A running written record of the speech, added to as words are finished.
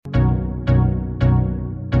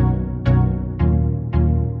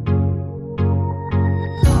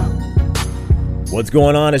What's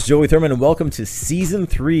going on? It's Joey Thurman, and welcome to Season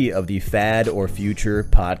 3 of the Fad or Future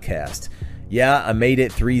podcast. Yeah, I made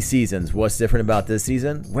it 3 seasons. What's different about this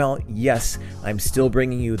season? Well, yes, I'm still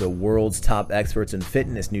bringing you the world's top experts in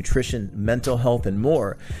fitness, nutrition, mental health, and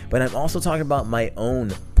more, but I'm also talking about my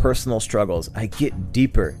own personal struggles. I get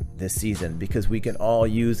deeper this season because we can all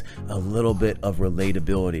use a little bit of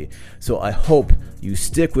relatability. So I hope you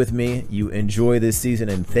stick with me, you enjoy this season,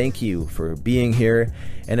 and thank you for being here.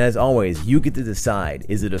 And as always, you get to decide,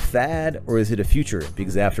 is it a fad or is it a future?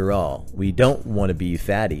 Because after all, we don't want to be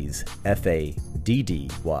fatties.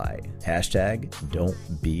 F-A-D-D-Y. Hashtag don't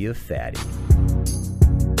be a fatty.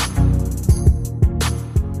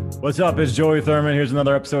 What's up? It's Joey Thurman. Here's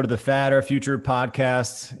another episode of the Fad or Future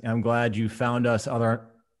podcast. I'm glad you found us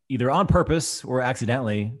either on purpose or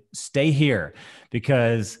accidentally. Stay here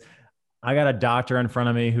because I got a doctor in front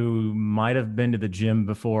of me who might have been to the gym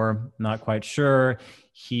before, not quite sure.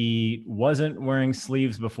 He wasn't wearing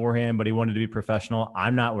sleeves beforehand, but he wanted to be professional.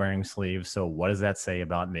 I'm not wearing sleeves, so what does that say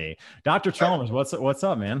about me? Dr. Chalmers, what's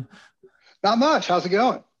up, man? Not much. How's it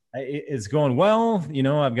going? It's going well. You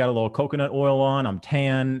know, I've got a little coconut oil on. I'm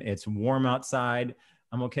tan. It's warm outside.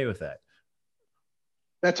 I'm okay with that.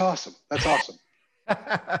 That's awesome. That's awesome.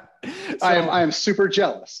 I am super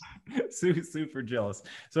jealous. Super jealous.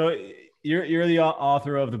 So you're the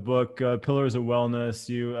author of the book Pillars of Wellness.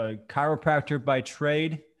 You a chiropractor by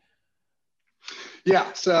trade?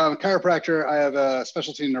 Yeah. So I'm a chiropractor. I have a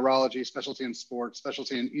specialty in neurology, specialty in sports,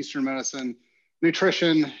 specialty in Eastern medicine,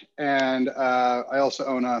 nutrition, and I also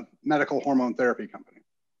own a medical hormone therapy company.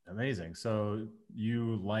 Amazing. So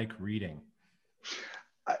you like reading?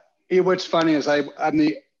 What's funny is I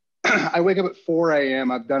wake up at 4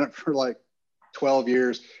 a.m. I've done it for like 12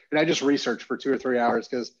 years, and I just research for 2 or 3 hours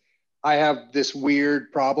because I have this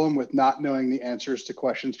weird problem with not knowing the answers to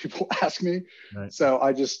questions people ask me. Right. So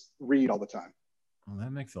I just read all the time. Well, that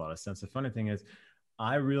makes a lot of sense. The funny thing is,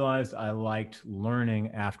 I realized I liked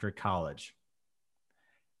learning after college.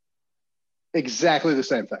 Exactly the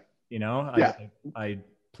same thing. You know, yeah. I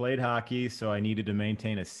played hockey, so I needed to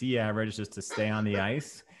maintain a C average just to stay on the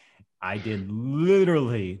ice. I did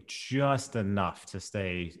literally just enough to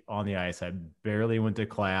stay on the ice. I barely went to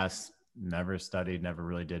class, never studied, never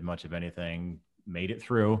really did much of anything, made it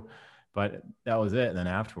through, but that was it. And then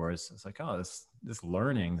afterwards, it's like, oh, this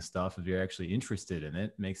learning stuff, if you're actually interested in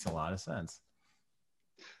it, makes a lot of sense.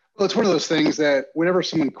 Well, it's one of those things that whenever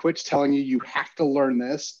someone quits telling you have to learn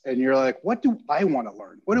this, and you're like, what do I want to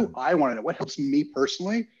learn? What do I want to know? What helps me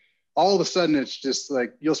personally? All of a sudden, it's just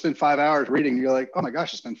like you'll spend 5 hours reading. And you're like, oh my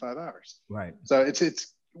gosh, I spent 5 hours. Right. So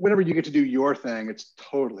it's whenever you get to do your thing, it's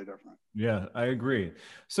totally different. Yeah, I agree.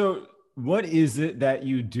 So what is it that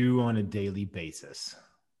you do on a daily basis?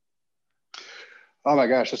 Oh my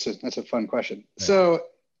gosh, that's a fun question. Yeah. So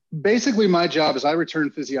basically, my job is I return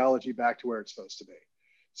physiology back to where it's supposed to be.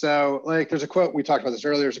 So like there's a quote, we talked about this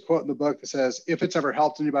earlier, there's a quote in the book that says, if it's ever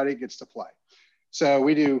helped anybody, it gets to play. So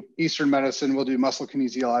we do Eastern medicine, we'll do muscle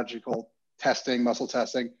kinesiological testing, muscle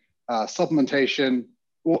testing, supplementation,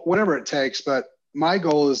 whatever it takes. But my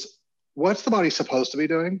goal is, what's the body supposed to be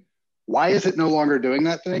doing? Why is it no longer doing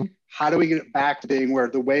that thing? How do we get it back to being where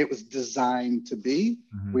the way it was designed to be?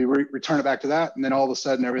 Mm-hmm. We return it back to that. And then all of a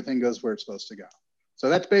sudden, everything goes where it's supposed to go. So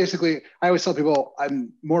that's basically, I always tell people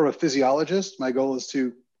I'm more of a physiologist. My goal is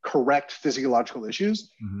to correct physiological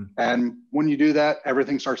issues. Mm-hmm. And when you do that,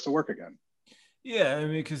 everything starts to work again. Yeah. I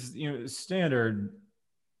mean, because, you know, standard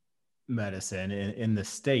medicine in the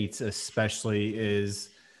States, especially is,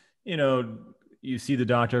 you know, you see the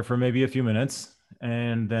doctor for maybe a few minutes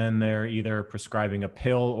and then they're either prescribing a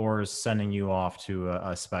pill or sending you off to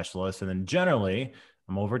a specialist. And then generally,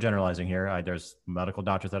 I'm overgeneralizing here. There's medical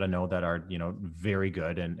doctors that I know that are, you know, very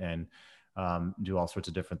good and do all sorts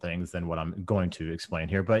of different things than what I'm going to explain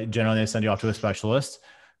here. But generally, they send you off to a specialist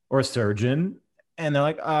or a surgeon, and they're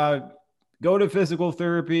like, go to physical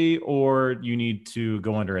therapy, or you need to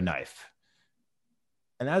go under a knife.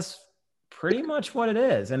 And that's pretty much what it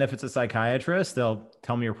is. And if it's a psychiatrist, they'll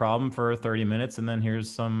tell me your problem for 30 minutes, and then here's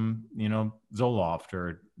some, you know, Zoloft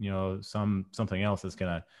or, you know, something else that's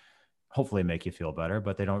going to hopefully make you feel better,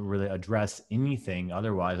 but they don't really address anything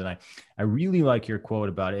otherwise. And I really like your quote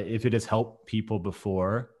about it. If it has helped people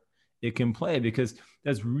before, it can play, because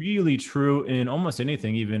that's really true in almost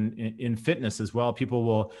anything, even in fitness as well. People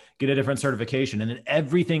will get a different certification, and then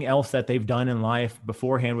everything else that they've done in life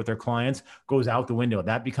beforehand with their clients goes out the window.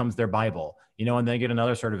 That becomes their Bible, you know, and they get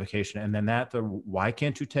another certification. And then why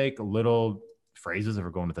can't you take little phrases, if we're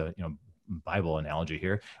going to the, you know, Bible analogy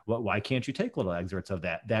here, why can't you take little excerpts of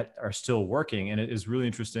that are still working? And it is really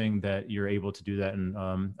interesting that you're able to do that, and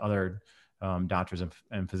other doctors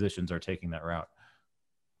and physicians are taking that route.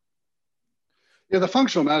 Yeah, the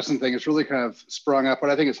functional medicine thing is really kind of sprung up.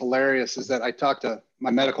 What I think is hilarious is that I talk to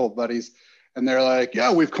my medical buddies and they're like,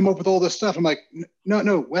 yeah, we've come up with all this stuff. I'm like, no,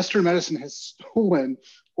 no, Western medicine has stolen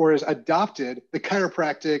or has adopted the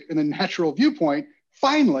chiropractic and the natural viewpoint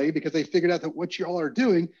finally, because they figured out that what you all are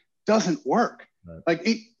doing doesn't work. Right. Like,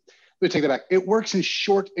 let me take that back. It works in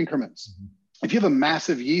short increments. Mm-hmm. If you have a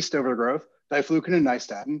massive yeast overgrowth, diflucan and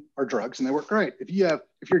nystatin are drugs and they work great. If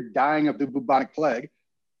you're dying of the bubonic plague,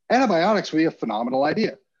 antibiotics would be a phenomenal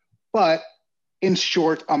idea, but in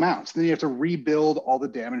short amounts. Then you have to rebuild all the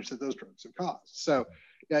damage that those drugs have caused. So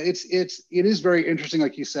yeah, it is very interesting.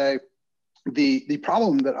 Like you say, the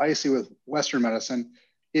problem that I see with Western medicine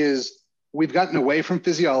is we've gotten away from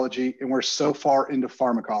physiology and we're so far into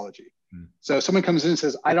pharmacology. So someone comes in and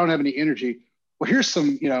says, I don't have any energy. Well, here's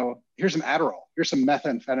some Adderall, here's some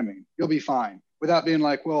methamphetamine. You'll be fine, without being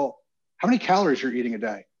like, well, how many calories you're eating a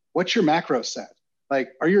day? What's your macro set? Like,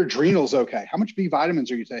 are your adrenals okay? How much B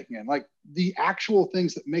vitamins are you taking in? Like the actual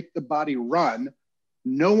things that make the body run,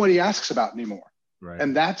 nobody asks about anymore. Right.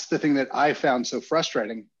 And that's the thing that I found so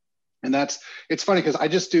frustrating. And it's funny because I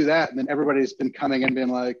just do that. And then everybody's been coming and being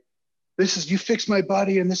like, you fixed my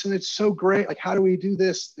body and this, and it's so great. Like, how do we do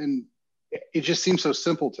this? And it just seems so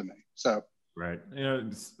simple to me. So. Right.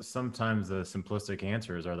 Sometimes the simplistic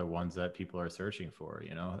answers are the ones that people are searching for,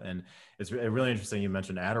 and it's really interesting. You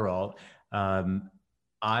mentioned Adderall.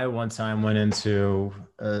 I one time went into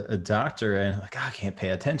a doctor and like, I can't pay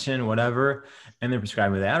attention, whatever. And they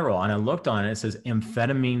prescribed me the Adderall. And I looked on it, it says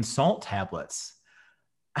amphetamine salt tablets.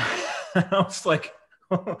 I was like,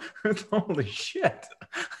 oh, holy shit,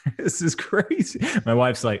 this is crazy. My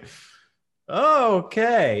wife's like, oh,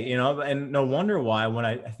 okay. And no wonder why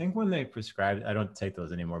I think when they prescribed, I don't take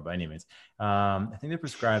those anymore by any means. I think they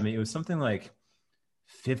prescribed me, it was something like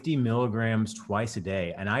 50 milligrams twice a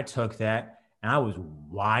day. And I took that and I was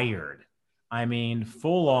wired. I mean,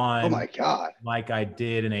 full on. Oh my God. Like I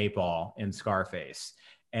did an 8-ball in Scarface.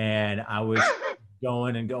 And I was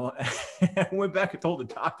going and going. I went back and told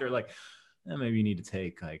the doctor, like, maybe you need to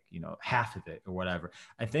take like, half of it or whatever.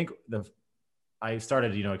 I think I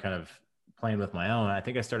started, kind of playing with my own. I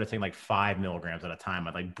think I started taking like 5 milligrams at a time.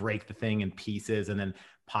 I'd like break the thing in pieces and then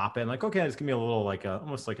pop it. Like, okay, it's gonna be a little like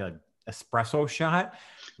almost like a espresso shot.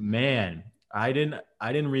 Man, I didn't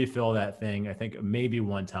refill that thing. I think maybe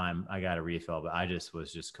one time I got a refill, but I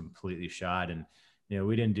was just completely shot. And,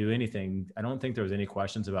 we didn't do anything. I don't think there was any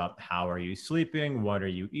questions about how are you sleeping? What are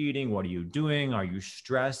you eating? What are you doing? Are you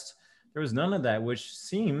stressed? There was none of that, which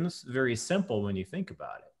seems very simple when you think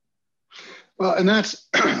about it. Well, and that's,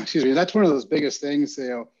 excuse me, that's one of those biggest things.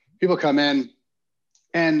 People come in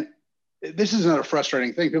and this is another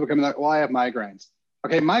frustrating thing. People come in like, well, I have migraines.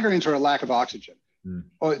 Okay. Migraines are a lack of oxygen.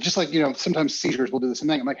 Or just like, sometimes seizures will do the same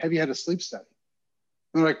thing. I'm like, have you had a sleep study?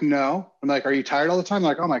 And they're like, no. I'm like, are you tired all the time?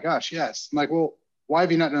 They're like, oh my gosh, yes. I'm like, well, why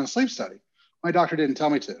have you not done a sleep study? My doctor didn't tell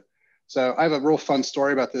me to. So I have a real fun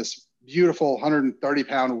story about this beautiful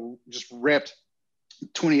 130-pound, just ripped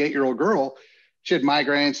 28-year-old girl. She had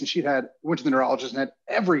migraines and went to the neurologist and had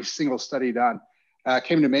every single study done.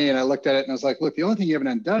 Came to me and I looked at it and I was like, look, the only thing you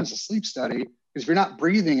haven't done is a sleep study, because if you're not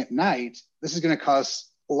breathing at night, this is going to cause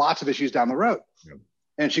lots of issues down the road. Yep.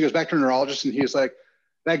 And she goes back to her neurologist and he's like,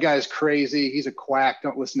 that guy's crazy. He's a quack.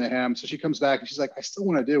 Don't listen to him. So she comes back and she's like, I still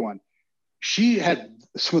want to do one. She had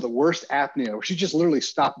some of the worst apnea where she just literally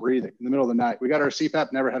stopped breathing in the middle of the night. We got her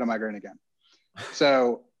CPAP, never had a migraine again.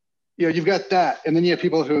 So, you've got that. And then you have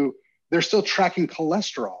people who they're still tracking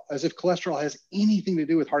cholesterol as if cholesterol has anything to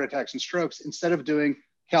do with heart attacks and strokes, instead of doing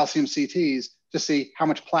calcium CTs to see how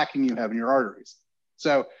much plaquing you have in your arteries.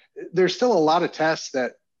 So there's still a lot of tests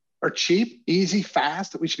that are cheap, easy,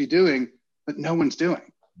 fast that we should be doing, but no one's doing.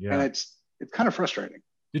 Yeah. And it's kind of frustrating.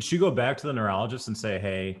 Did she go back to the neurologist and say,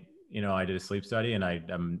 hey, I did a sleep study and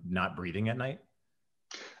I'm not breathing at night?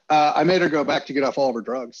 I made her go back to get off all of her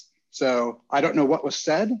drugs. So I don't know what was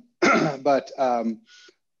said, but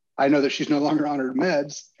I know that she's no longer on her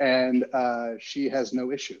meds and she has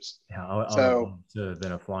no issues. Yeah, I'll have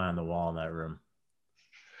been a fly on the wall in that room.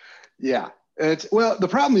 Yeah. The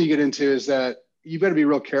problem that you get into is that you've got to be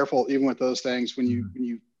real careful even with those things when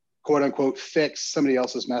you quote unquote fix somebody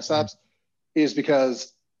else's mess ups, is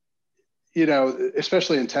because,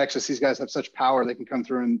 especially in Texas, these guys have such power. They can come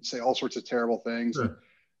through and say all sorts of terrible things. Sure.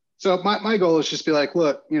 So my goal is just be like,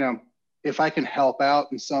 look, if I can help out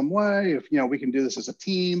in some way, if, we can do this as a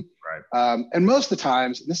team. Right. And most of the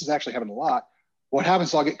times, and this has actually happened a lot, what happens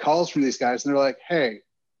is I'll get calls from these guys and they're like, hey,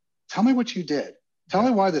 tell me what you did. Tell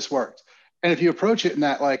me why this worked. And if you approach it in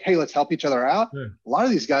that, like, hey, let's help each other out. Yeah. A lot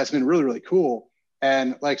of these guys have been really, really cool.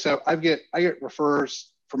 And like, so I get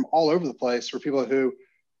refers from all over the place for people who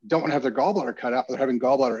don't want to have their gallbladder cut out, but they're having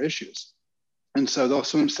gallbladder issues. And so they'll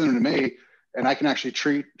send them to me, and I can actually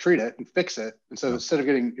treat it and fix it. And so instead of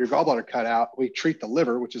getting your gallbladder cut out, we treat the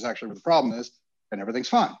liver, which is actually where the problem is, and everything's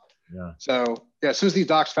fine. Yeah. So yeah, as soon as these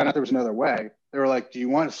docs found out there was another way, they were like, do you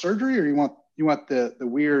want surgery, or you want the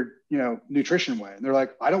weird, nutrition way? And they're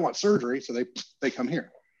like, I don't want surgery. So they come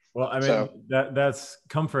here. Well, I mean, that's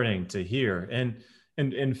comforting to hear. And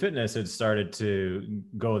in fitness, it started to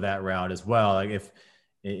go that route as well. Like if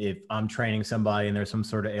I'm training somebody and there's some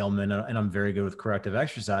sort of ailment, and I'm very good with corrective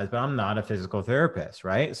exercise, but I'm not a physical therapist,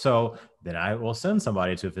 right? So then I will send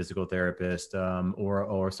somebody to a physical therapist,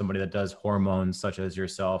 or somebody that does hormones, such as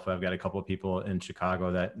yourself. I've got a couple of people in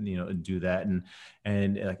Chicago that do that,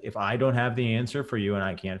 and if I don't have the answer for you and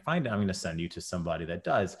I can't find it, I'm going to send you to somebody that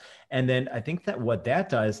does. And then I think that what that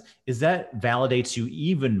does is that validates you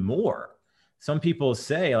even more. Some people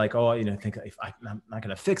say like, oh, think if I'm not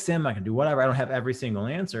going to fix him, I can do whatever. I don't have every single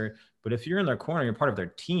answer. But if you're in their corner, you're part of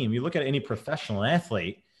their team. You look at any professional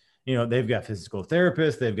athlete, they've got physical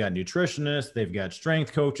therapists, they've got nutritionists, they've got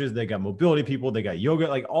strength coaches, they got mobility people, they got yoga,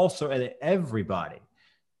 like also everybody.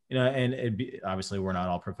 And obviously we're not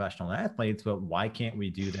all professional athletes, but why can't we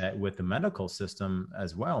do that with the medical system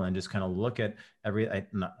as well? And just kind of look at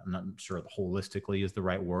I'm not sure holistically is the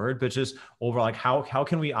right word, but just overall, like how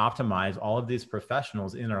can we optimize all of these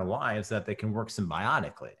professionals in our lives that they can work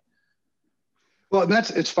symbiotically? Well,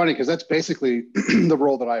 it's funny because that's basically the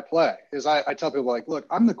role that I play. Is I tell people like, look,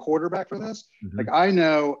 I'm the quarterback for this. Mm-hmm. Like I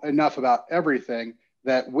know enough about everything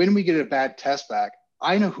that when we get a bad test back,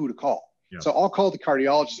 I know who to call. Yeah. So I'll call the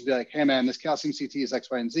cardiologist and be like, hey man, this calcium CT is X,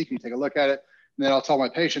 Y, and Z. Can you take a look at it? And then I'll tell my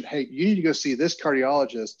patient, hey, you need to go see this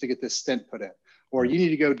cardiologist to get this stent put in, or you need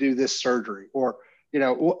to go do this surgery, or,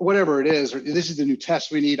 whatever it is, or this is the new test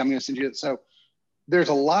we need. I'm going to send you it. So there's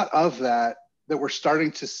a lot of that we're starting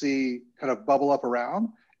to see kind of bubble up around.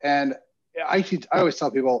 And I always tell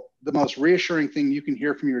people the most reassuring thing you can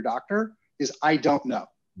hear from your doctor is I don't know.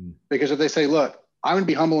 Because if they say, look, I'm going to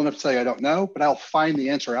be humble enough to tell you I don't know, but I'll find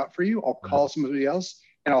the answer out for you. I'll call somebody else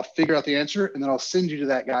and I'll figure out the answer, and then I'll send you to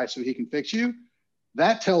that guy so he can fix you.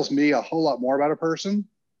 That tells me a whole lot more about a person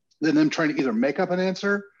than them trying to either make up an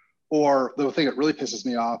answer, or the thing that really pisses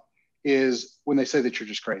me off is when they say that you're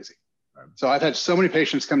just crazy. So I've had so many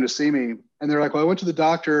patients come to see me and they're like, well, I went to the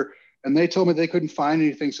doctor and they told me they couldn't find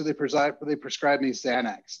anything. So they prescribed me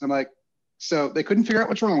Xanax. And I'm like, so they couldn't figure out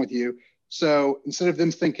what's wrong with you. So instead of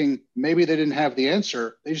them thinking maybe they didn't have the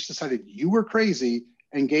answer, they just decided you were crazy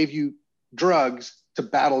and gave you drugs to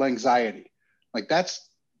battle anxiety. Like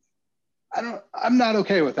I'm not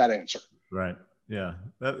okay with that answer. Right. Yeah.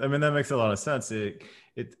 That makes a lot of sense.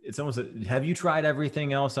 It's almost, have you tried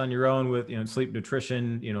everything else on your own with, sleep,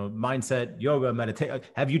 nutrition, mindset, yoga, meditation?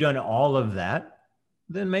 Have you done all of that?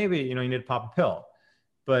 Then maybe, you need to pop a pill.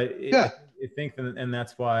 But I think, and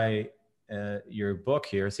that's why your book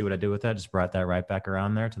here, see what I did with that? Just brought that right back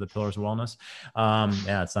around there to the Pillars of Wellness.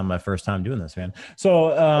 It's not my first time doing this, man.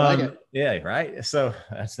 So, I like it. Yeah, right. So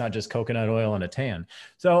that's not just coconut oil and a tan.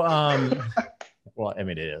 So, well,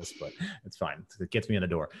 it is, but it's fine. It gets me in the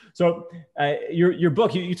door. So your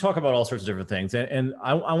book, you talk about all sorts of different things. And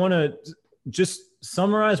I want to just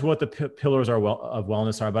summarize what the pillars of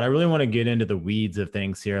wellness are, but I really want to get into the weeds of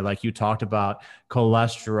things here. Like you talked about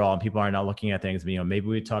cholesterol, and people are not looking at things. Maybe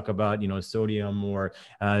we talk about, sodium or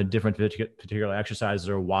different particular exercises,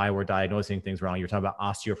 or why we're diagnosing things wrong. You're talking about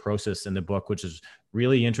osteoporosis in the book, which is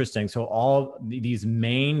really interesting. So all these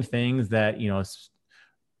main things that,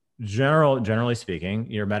 generally speaking,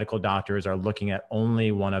 your medical doctors are looking at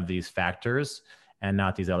only one of these factors and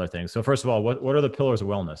not these other things. So first of all, what are the pillars of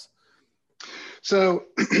wellness? So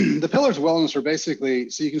the pillars of wellness are basically,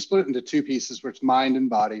 so you can split it into two pieces, where it's mind and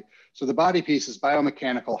body. So the body piece is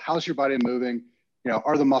biomechanical. How's your body moving?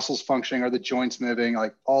 Are the muscles functioning? Are the joints moving?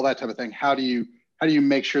 Like all that type of thing. How do you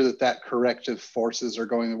make sure that corrective forces are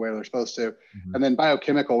going the way they're supposed to? Mm-hmm. And then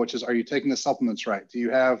biochemical, which is, are you taking the supplements right?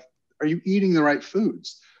 Are you eating the right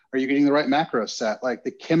foods? Are you getting the right macro set? Like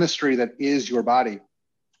the chemistry that is your body.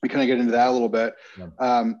 We kind of get into that a little bit.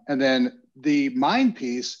 Yeah. And then the mind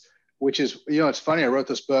piece, which is, it's funny, I wrote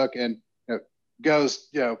this book and goes,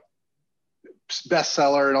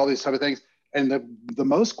 bestseller and all these type of things. And the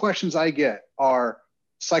most questions I get are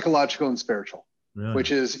psychological and spiritual, really?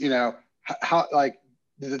 Which is, how, like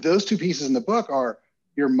those two pieces in the book are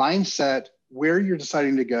your mindset, where you're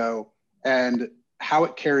deciding to go, and how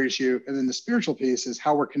it carries you. And then the spiritual piece is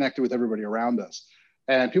how we're connected with everybody around us.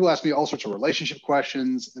 And people ask me all sorts of relationship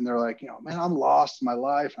questions, and they're like, man, I'm lost in my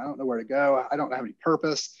life. I don't know where to go. I don't have any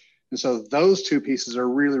purpose. And so those two pieces are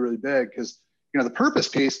really, really big, because, the purpose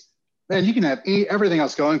piece, man, you can have everything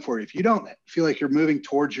else going for you. If you don't feel like you're moving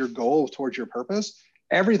towards your goal, towards your purpose,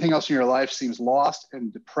 everything else in your life seems lost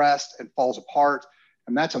and depressed and falls apart.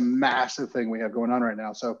 And that's a massive thing we have going on right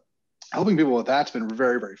now. So helping people with that's been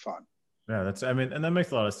very, very fun. Yeah, and that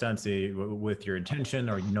makes a lot of sense with your intention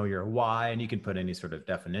or, your why, and you can put any sort of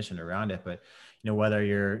definition around it. But, whether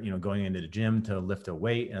you're, going into the gym to lift a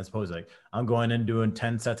weight, and as opposed to like, I'm going and doing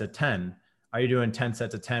 10 sets of 10. Are you doing 10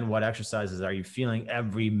 sets of 10? What exercises are you feeling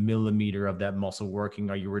every millimeter of that muscle working?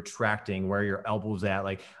 Are you retracting? Where are your elbows at?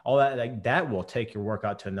 Like all that, like that will take your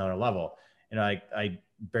workout to another level. I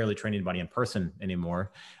barely train anybody in person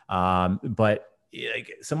anymore. But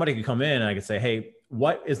like somebody could come in and I could say, hey,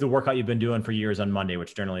 what is the workout you've been doing for years on Monday,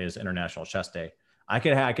 which generally is International Chest Day? I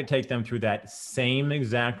could take them through that same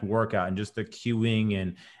exact workout and just the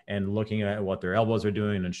cueing and looking at what their elbows are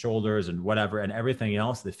doing and shoulders and whatever and everything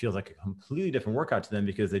else that feels like a completely different workout to them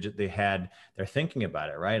because they're thinking about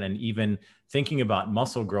it, right? And even thinking about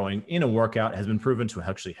muscle growing in a workout has been proven to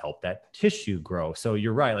actually help that tissue grow. So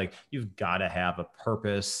you're right, like you've got to have a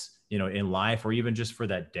purpose, in life, or even just for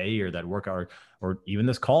that day or that workout, or even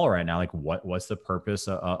this call right now, like what's the purpose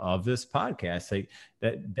of this podcast? Like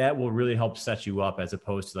that will really help set you up as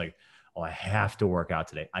opposed to like, oh, I have to work out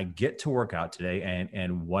today. I get to work out today.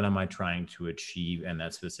 And what am I trying to achieve in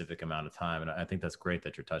that specific amount of time? And I think that's great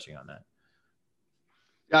that you're touching on that.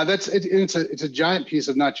 Yeah, it's a giant piece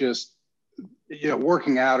of not just,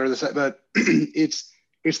 working out or this, but it's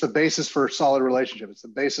the basis for a solid relationship. It's the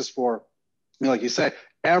basis for, like you say,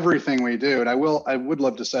 everything we do. And I would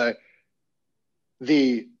love to say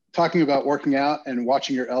talking about working out and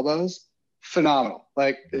watching your elbows, phenomenal.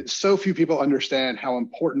 Like so few people understand how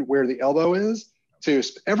important where the elbow is to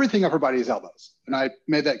everything upper body is elbows. And I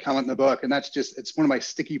made that comment in the book, and it's one of my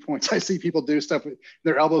sticky points. I see people do stuff with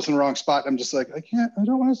their elbows in the wrong spot. I'm just like, I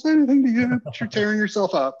don't want to say anything to you, but you're tearing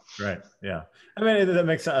yourself up. Right. Yeah. I mean, that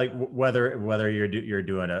makes sense. Like whether you're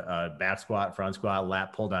doing a back squat, front squat,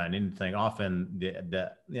 lat pull down, anything, often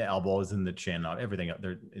the elbows and the chin, everything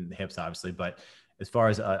they're in the hips, obviously, but as far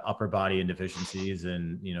as upper body and deficiencies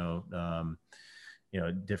and,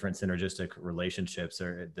 different synergistic relationships,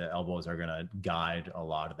 or the elbows are going to guide a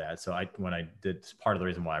lot of that. So part of the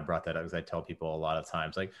reason why I brought that up is I tell people a lot of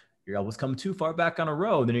times, like your elbows come too far back on a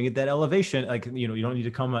row, then you get that elevation. Like, you don't need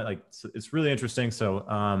to come like, it's really interesting.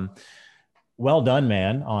 So, well done,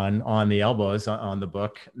 man, on the elbows on the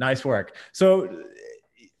book. Nice work. So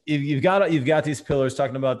you've got these pillars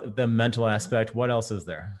talking about the mental aspect. What else is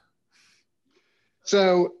there?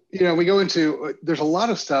 So, we go into, there's a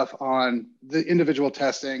lot of stuff on the individual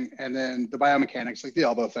testing and then the biomechanics, like the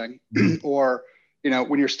elbow thing, or,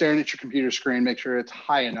 when you're staring at your computer screen, make sure it's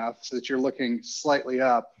high enough so that you're looking slightly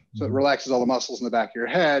up. So it relaxes all the muscles in the back of your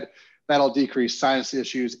head. That'll decrease sinus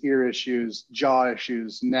issues, ear issues, jaw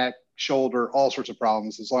issues, neck, shoulder, all sorts of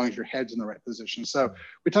problems, as long as your head's in the right position. So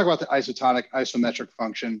we talk about the isotonic, isometric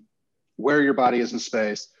function, where your body is in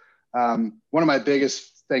space. One of my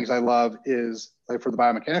biggest things I love is, like for the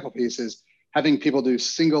biomechanical piece, is having people do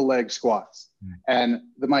single leg squats. And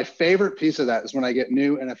my favorite piece of that is when I get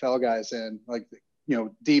new NFL guys in, like,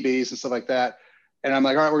 DBs and stuff like that. And I'm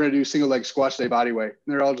like, all right, we're going to do single leg squats today, body weight.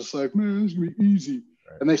 And they're all just like, man, this is going to be easy.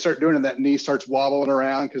 Right. And they start doing it. That knee starts wobbling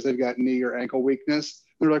around because they've got knee or ankle weakness.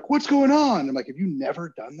 And they're like, what's going on? I'm like, have you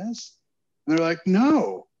never done this? And they're like,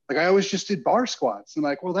 no. Like, I always just did bar squats. I'm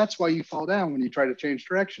like, well, that's why you fall down when you try to change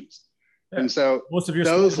directions. Yeah. And so most of your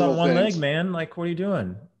squats on one leg, man. Like, what are you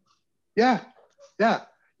doing? Yeah.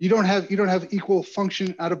 You don't have equal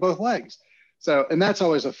function out of both legs. So, and that's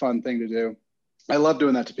always a fun thing to do. I love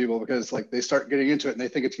doing that to people because, like, they start getting into it and they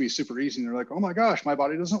think it's gonna be super easy. And they're like, oh my gosh, my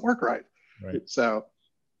body doesn't work right. So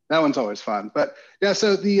that one's always fun. But yeah,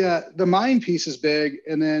 so the mind piece is big.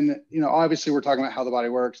 And then, obviously we're talking about how the body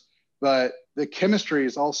works, but the chemistry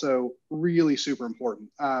is also really super important.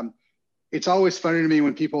 It's always funny to me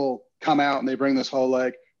when people come out and they bring this whole,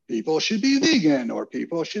 like, people should be vegan or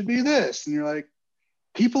people should be this. And you're like,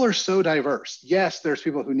 people are so diverse. Yes, there's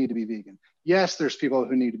people who need to be vegan. Yes, there's people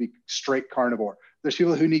who need to be straight carnivore. There's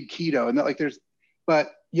people who need keto, and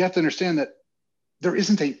but you have to understand that there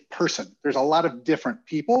isn't a person. There's a lot of different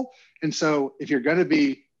people. And so if you're going to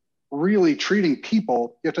be really treating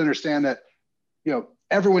people, you have to understand that,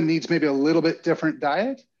 everyone needs maybe a little bit different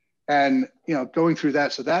diet, and, going through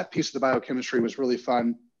that. So that piece of the biochemistry was really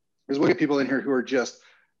fun, because we get people in here who are just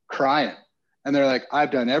crying. And they're like,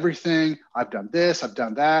 I've done everything. I've done this, I've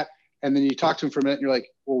done that. And then you talk to them for a minute and you're like,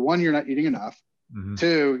 well, one, you're not eating enough. Mm-hmm.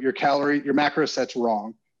 Two, your macro set's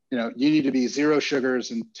wrong. You need to be 0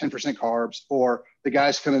 sugars and 10% carbs. Or the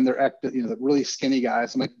guys come in, they're the really skinny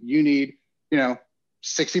guys. I'm like, you need,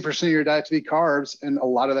 60% of your diet to be carbs and a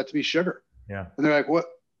lot of that to be sugar. Yeah. And they're like, what?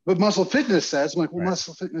 But Muscle Fitness says, I'm like, well, Right.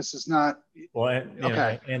 Muscle Fitness is not. Well, and,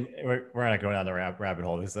 okay. and we're not going down the rabbit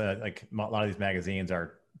hole. This like a lot of these magazines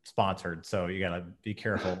are sponsored, so you got to be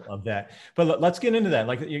careful of that. But let's get into that.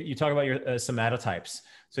 Like you talk about your somatotypes.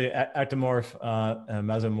 So ectomorph,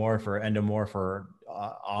 mesomorph, or endomorph, or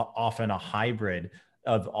often a hybrid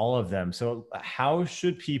of all of them. So how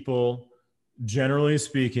should people, generally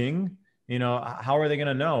speaking, how are they going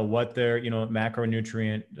to know what their,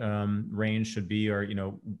 macronutrient range should be, or,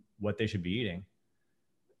 what they should be eating?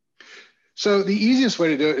 So the easiest way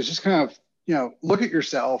to do it is just kind of, look at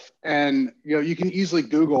yourself, and, you can easily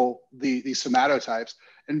Google the somatotypes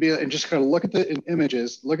and just kind of look at the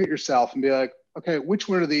images, look at yourself and be like, okay, which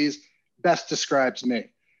one of these best describes me?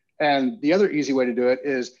 And the other easy way to do it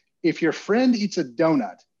is, if your friend eats a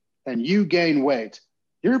donut and you gain weight,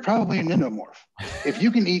 you're probably an endomorph. If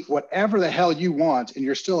you can eat whatever the hell you want and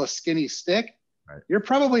you're still a skinny stick, right, you're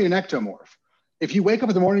probably an ectomorph. If you wake up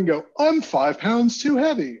in the morning and go, I'm 5 pounds too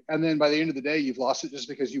heavy, and then by the end of the day, you've lost it just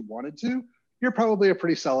because you wanted to, you're probably a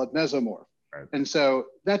pretty solid mesomorph. Right. And so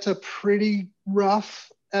that's a pretty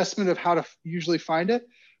rough estimate of how to usually find it.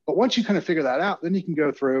 But once you kind of figure that out, then you can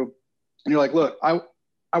go through and you're like, look,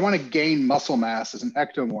 I want to gain muscle mass as an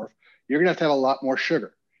ectomorph. You're going to have a lot more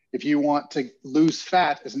sugar. If you want to lose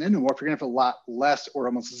fat as an endomorph, you're going to have a lot less or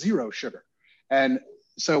almost zero sugar. And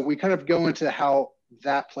so we kind of go into how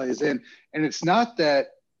that plays in. And it's not that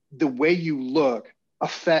the way you look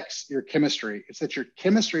affects your chemistry. It's that your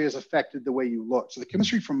chemistry has affected the way you look. So the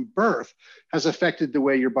chemistry from birth has affected the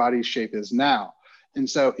way your body's shape is now. And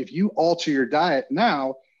so if you alter your diet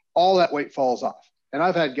now, all that weight falls off. And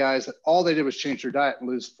I've had guys that all they did was change their diet and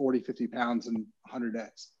lose 40, 50 pounds in 100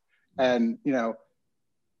 days. And,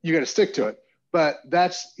 you got to stick to it. But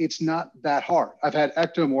it's not that hard. I've had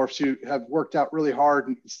ectomorphs who have worked out really hard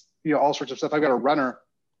and, all sorts of stuff. I've got a runner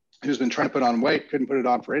who's been trying to put on weight, couldn't put it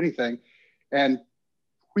on for anything. And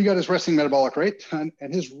we got his resting metabolic rate done,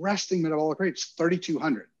 and his resting metabolic rate is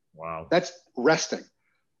 3,200. Wow. That's resting.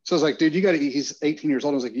 So I was like, dude, you got to eat. He's 18 years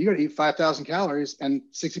old. I was like, you got to eat 5,000 calories, and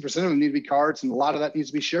 60% of them need to be carbs, and a lot of that needs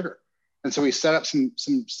to be sugar. And so we set up some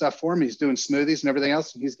stuff for him. He's doing smoothies and everything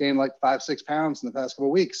else, and he's gained like 5-6 pounds in the past couple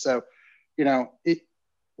of weeks. So,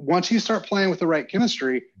 once you start playing with the right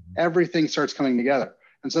chemistry, everything starts coming together.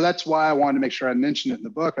 And so that's why I wanted to make sure I mentioned it in the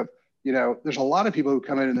book of, there's a lot of people who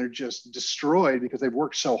come in and they're just destroyed because they've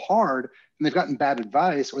worked so hard and they've gotten bad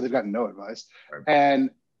advice, or they've gotten no advice, right,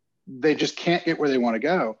 and they just can't get where they want to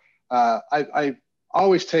go. I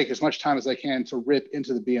always take as much time as I can to rip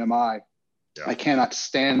into the BMI. Yeah. I cannot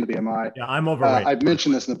stand the BMI. Yeah, I'm overweight. I've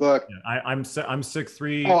mentioned this in the book. Yeah, I'm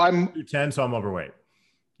 6'3", 210, so I'm overweight.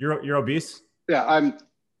 You're obese? Yeah,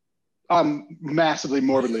 I'm massively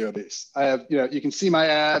morbidly obese. I have, you can see my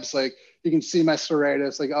abs, like you can see my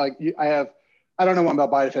serratus, I don't know what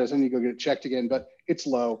about body fat. I need to go get it checked again, but it's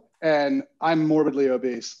low, and I'm morbidly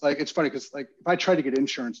obese. Like, it's funny because if I tried to get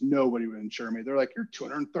insurance, nobody would insure me. They're like, you're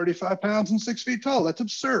 235 pounds and 6 feet tall. That's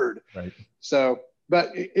absurd. Right. So,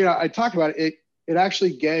 but I talk about it. It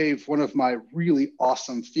actually gave one of my really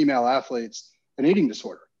awesome female athletes an eating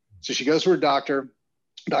disorder. So she goes to her doctor.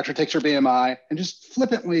 Doctor takes her BMI and just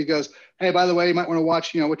flippantly goes, hey, by the way, you might want to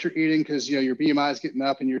watch, what you're eating, because, your BMI is getting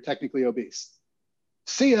up and you're technically obese.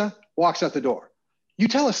 See ya, walks out the door. You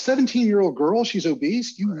tell a 17-year-old girl she's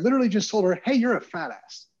obese, you literally just told her, hey, you're a fat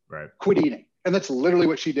ass. Right. Quit eating. And that's literally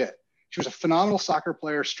what she did. She was a phenomenal soccer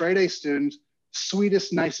player, straight A student,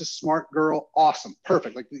 sweetest, nicest, smart girl, awesome,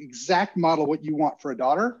 perfect, like the exact model what you want for a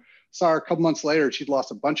daughter. Saw her a couple months later, she'd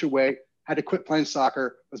lost a bunch of weight, had to quit playing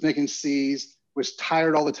soccer, was making C's, was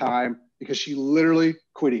tired all the time because she literally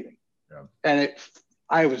quit eating. Yeah. And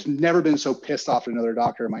I was never been so pissed off at another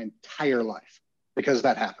doctor in my entire life because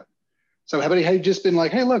that happened. So everybody had just been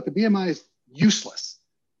like, hey, look, the BMI is useless.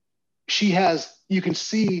 She has, you can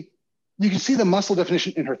see the muscle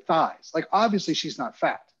definition in her thighs. Like, obviously she's not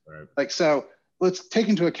fat. Right. Like, so let's take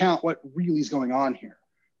into account what really is going on here.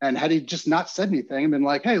 And had he just not said anything and been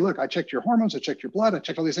like, hey, look, I checked your hormones, I checked your blood, I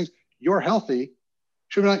checked all these things, you're healthy.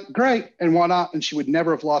 She would be like, great, and why not? And she would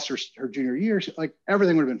never have lost her junior year.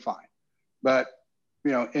 Everything would have been fine. But,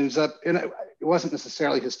 ends up, and it wasn't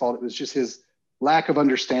necessarily his fault. It was just his lack of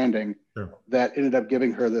understanding that ended up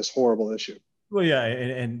giving her this horrible issue. Well, yeah,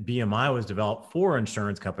 and BMI was developed for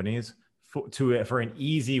insurance companies for an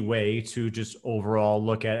easy way to just overall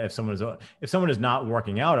look at if someone is not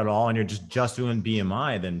working out at all and you're just doing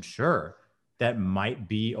BMI, then sure, that might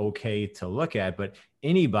be okay to look at. But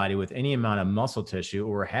anybody with any amount of muscle tissue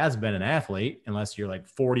or has been an athlete, unless you're like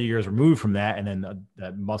 40 years removed from that, and then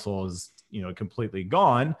that muscle is, completely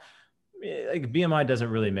gone, like BMI doesn't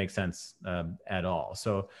really make sense at all.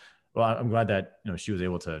 So, well, I'm glad that, she was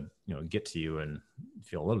able to, get to you and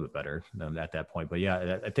feel a little bit better at that point. But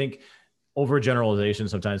yeah, I think overgeneralization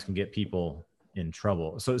sometimes can get people in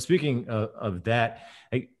trouble. So speaking of that,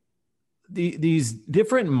 like, these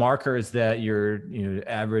different markers that your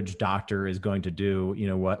average doctor is going to do,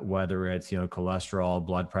 whether it's cholesterol,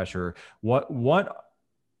 blood pressure, what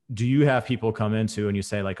do you have people come into and you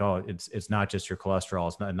say like, oh, it's not just your cholesterol,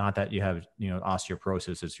 it's not that you have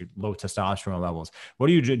osteoporosis, it's your low testosterone levels. What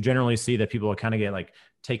do you generally see that people kind of get like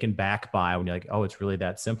taken back by when you're like, oh, it's really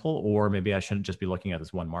that simple, or maybe I shouldn't just be looking at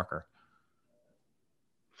this one marker?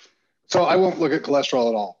 So I won't look at cholesterol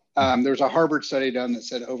at all. There's a Harvard study done that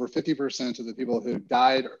said over 50% of the people who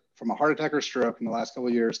died from a heart attack or stroke in the last couple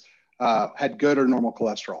of years had good or normal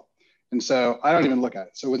cholesterol. And so I don't even look at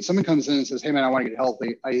it. So when someone comes in and says, hey man, I want to get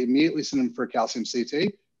healthy, I immediately send them for a calcium CT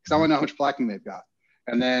because I want to know how much plaquing they've got.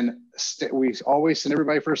 And then we always send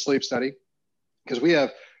everybody for a sleep study because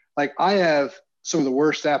I have some of the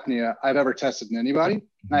worst apnea I've ever tested in anybody.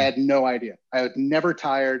 And I had no idea. I was never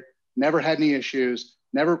tired, never had any issues,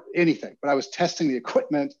 never anything, but I was testing the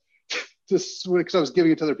equipment just because I was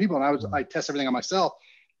giving it to other people. And I test everything on myself.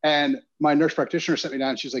 And my nurse practitioner sent me down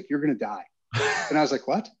and she's like, you're going to die. And I was like,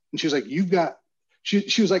 what? And she was like,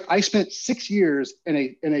 she was like, I spent 6 years in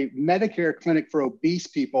a Medicare clinic for obese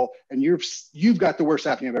people. And you've got the worst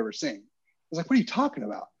apnea I've ever seen. I was like, what are you talking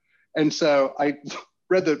about? And so I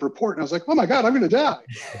read the report and I was like, oh my God, I'm going to die.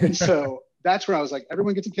 And so that's where I was like,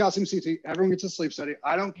 everyone gets a calcium CT, everyone gets a sleep study.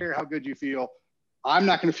 I don't care how good you feel. I'm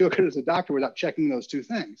not going to feel good as a doctor without checking those two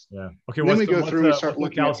things. Yeah. Okay. Then we go through and start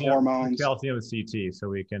looking at hormones. Calcium CT,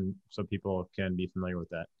 so people can be familiar with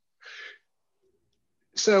that.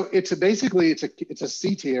 So it's a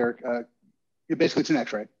CT, Eric. Basically, it's an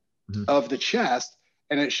X-ray of the chest,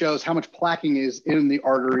 and it shows how much plaquing is in the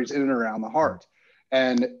arteries in and around the heart.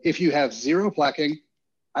 And if you have zero plaquing,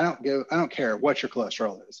 I don't care what your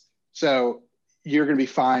cholesterol is. So you're going to be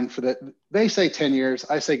fine for that. They say 10 years.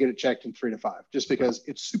 I say get it checked in 3 to 5, just because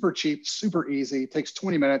it's super cheap, super easy. It takes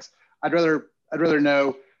 20 minutes. I'd rather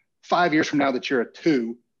know 5 years from now that you're a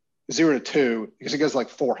 0 to 2, because it goes like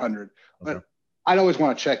 400. Okay. But I'd always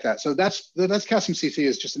want to check that. So that's calcium CT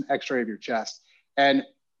is just an X-ray of your chest. And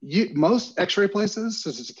most X-ray places,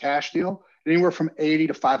 since it's a cash deal, anywhere from $80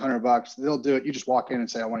 to $500, they'll do it. You just walk in and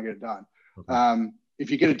say, I want to get it done. Okay. If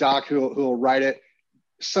you get a doc who'll write it,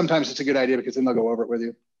 sometimes it's a good idea because then they'll go over it with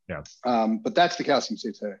you. Yeah. But that's the calcium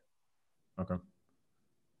CT. Okay.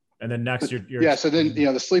 And then next, So then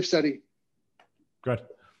the sleep study. Good.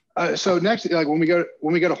 So next, like when we go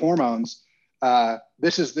to hormones,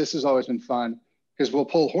 this has always been fun because we'll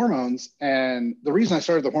pull hormones. And the reason I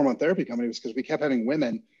started the hormone therapy company was because we kept having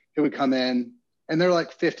women who would come in and they're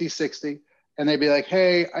like 50, 60, and they'd be like,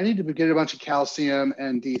 hey, I need to get a bunch of calcium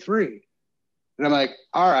and D3. And I'm like,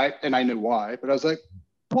 all right. And I knew why, but I was like,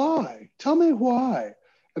 why? Tell me why.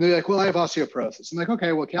 And they're like, well, I have osteoporosis. I'm like,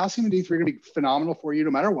 okay, well, calcium and D3 are going to be phenomenal for you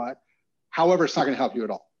no matter what. However, it's not going to help you at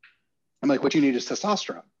all. I'm like, what you need is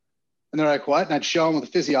testosterone. And they're like, what? And I'd show them with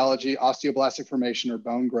the physiology, osteoblastic formation or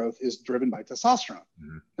bone growth is driven by testosterone.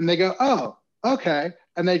 Mm-hmm. And they go, oh, okay.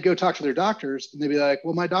 And they'd go talk to their doctors and they'd be like,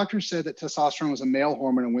 well, my doctor said that testosterone was a male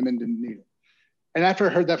hormone and women didn't need it. And after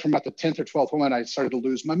I heard that from about the 10th or 12th woman, I started to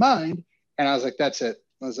lose my mind. And I was like, that's it.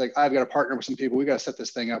 I was like, I've got to partner with some people. We got to set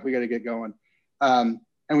this thing up. We got to get going. And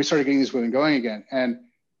we started getting these women going again. And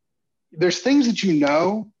there's things that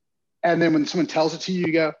and then when someone tells it to you,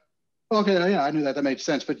 you go, okay, yeah, I knew that. That made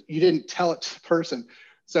sense. But you didn't tell it to the person.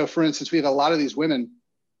 So for instance, we have a lot of these women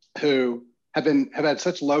who have had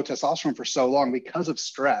such low testosterone for so long because of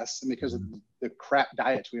stress and because of the crap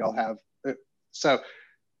diets we all have. So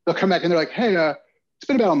they'll come back and they're like, hey, it's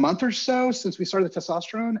been about a month or so since we started the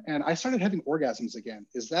testosterone and I started having orgasms again.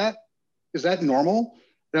 Is that normal?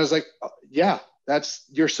 And I was like, yeah,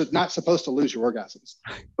 you're not supposed to lose your orgasms.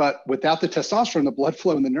 But without the testosterone, the blood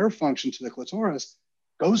flow and the nerve function to the clitoris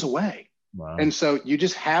goes away. Wow. And so you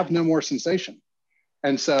just have no more sensation.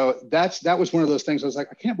 And so that was one of those things I was like,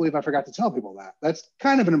 I can't believe I forgot to tell people that. That's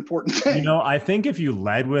kind of an important thing. I think if you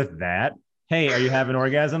led with that, hey, are you having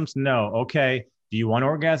orgasms? No. Okay. Do you want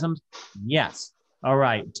orgasms? Yes. All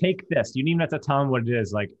right. Take this. You don't even have to tell them what it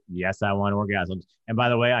is. Like, yes, I want orgasms. And by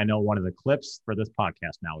the way, I know one of the clips for this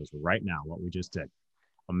podcast now is right now what we just did.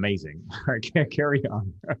 Amazing. All right, carry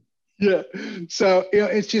on. Yeah. So,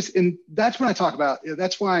 it's just, and that's when I talk about,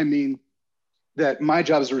 that's why I mean that my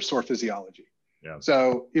job is to restore physiology. Yeah.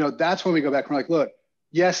 So, that's when we go back and we're like, look,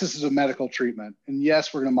 yes, this is a medical treatment. And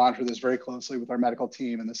yes, we're going to monitor this very closely with our medical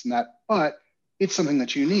team and this and that, but it's something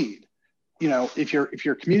that you need. If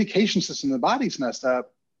your communication system in the body's messed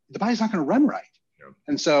up, the body's not going to run right. Yep.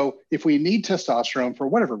 And so if we need testosterone for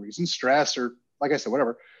whatever reason, stress, or like I said,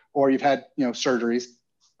 whatever, or you've had, surgeries,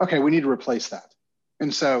 okay, we need to replace that.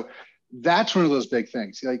 And so that's one of those big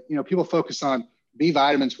things. Like, people focus on B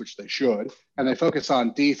vitamins, which they should, and they focus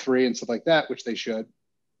on D3 and stuff like that, which they should.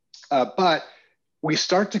 But we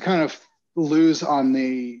start to kind of lose on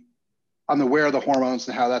the where of the hormones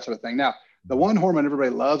and how that sort of thing. Now, the one hormone everybody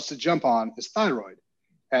loves to jump on is thyroid.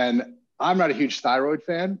 And I'm not a huge thyroid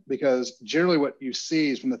fan, because generally what you see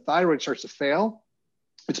is when the thyroid starts to fail,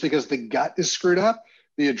 it's because the gut is screwed up.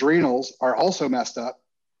 The adrenals are also messed up,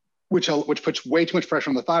 which puts way too much pressure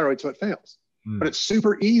on the thyroid, so it fails. But it's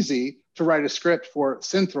super easy to write a script for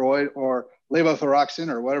Synthroid or levothyroxine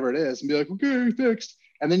or whatever it is and be like, okay, fixed.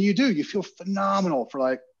 And then you feel phenomenal for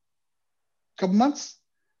like a couple months.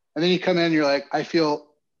 And then you come in and you're like, I feel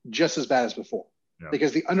just as bad as before. Yeah.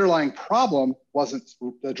 Because the underlying problem wasn't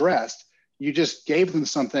addressed. You just gave them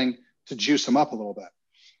something to juice them up a little bit.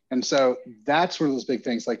 And so that's one of those big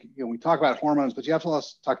things. Like, we talk about hormones, but you have to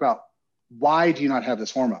also talk about, why do you not have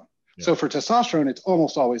this hormone? Yeah. So for testosterone, it's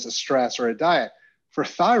almost always a stress or a diet. For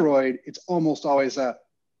thyroid, it's almost always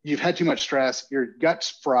you've had too much stress, your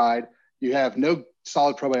gut's fried, you have no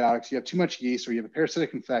solid probiotics, you have too much yeast, or you have a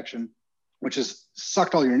parasitic infection, which has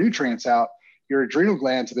sucked all your nutrients out. Your adrenal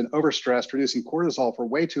glands have been overstressed, producing cortisol for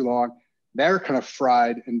way too long. They're kind of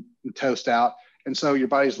fried and toast out. And so your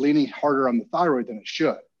body's leaning harder on the thyroid than it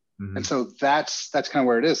should. Mm-hmm. And so that's kind of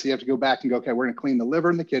where it is. So you have to go back and go, okay, we're going to clean the liver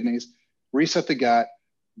and the kidneys, reset the gut,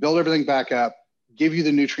 build everything back up, give you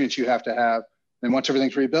the nutrients you have to have. Then once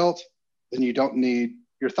everything's rebuilt, then you don't need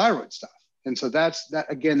your thyroid stuff. And so that's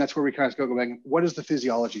where we kind of go back. What does the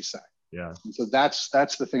physiology say? Yeah. And so that's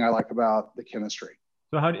the thing I like about the chemistry.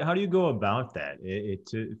 So how do you go about that?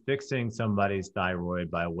 To fixing somebody's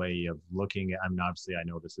thyroid by way of looking at, obviously I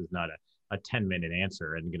know this is not a 10-minute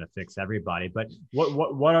answer and going to fix everybody, but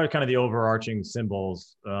what are kind of the overarching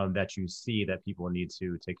symbols that you see that people need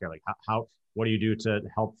to take care of? Like what do you do to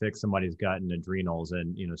help fix somebody's gut and adrenals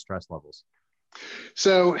and, stress levels?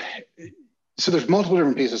 So there's multiple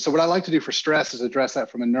different pieces. So what I like to do for stress is address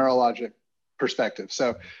that from a neurologic perspective.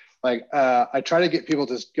 So like I try to get people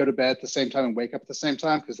to go to bed at the same time and wake up at the same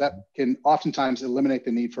time, because that can oftentimes eliminate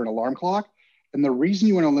the need for an alarm clock. And the reason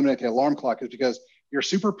you want to eliminate the alarm clock is because you're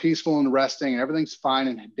super peaceful and resting and everything's fine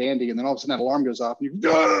and dandy. And then all of a sudden that alarm goes off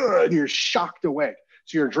and you're shocked awake.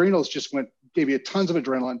 So your adrenals just gave you tons of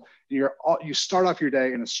adrenaline. And you start off your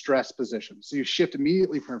day in a stress position. So you shift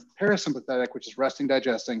immediately from parasympathetic, which is resting,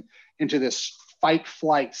 digesting, into this fight,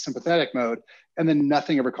 flight, sympathetic mode. And then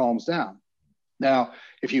nothing ever calms down. Now,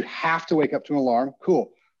 if you have to wake up to an alarm,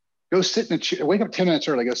 cool. Go sit in a chair, wake up 10 minutes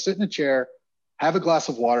early, go sit in a chair, have a glass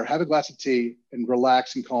of water, have a glass of tea, and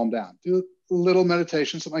relax and calm down. Do a little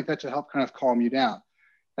meditation, something like that, to help kind of calm you down.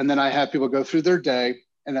 And then I have people go through their day,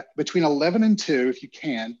 and between 11 and 2, if you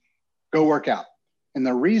can, go work out. And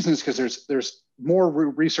the reason is because there's more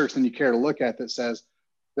research than you care to look at that says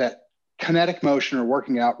that kinetic motion, or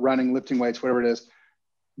working out, running, lifting weights, whatever it is,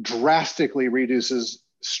 drastically reduces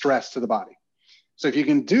stress to the body. So if you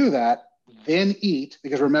can do that, then eat,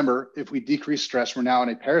 because remember, if we decrease stress, we're now in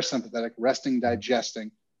a parasympathetic, resting,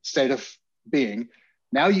 digesting state of being.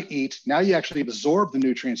 Now you eat, now you actually absorb the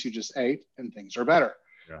nutrients you just ate, and things are better.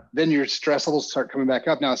 Yeah. Then your stress levels start coming back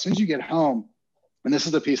up. Now, as soon as you get home, and this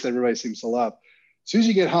is the piece that everybody seems to love, as soon as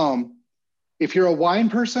you get home, if you're a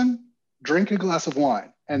wine person, drink a glass of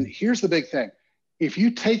wine. And here's the big thing. If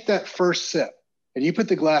you take that first sip and you put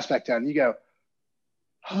the glass back down and you go,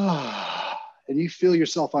 and you feel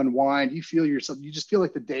yourself unwind, you just feel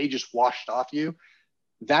like the day just washed off you.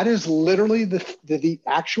 That is literally the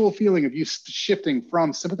actual feeling of you shifting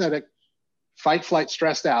from sympathetic, fight, flight,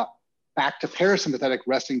 stressed out, back to parasympathetic,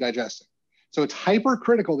 resting, digesting. So it's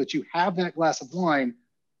hypercritical that you have that glass of wine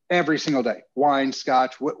every single day. Wine,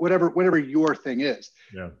 scotch, whatever your thing is.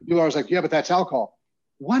 Yeah. People are always like, yeah, but that's alcohol.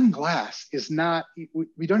 One glass is not,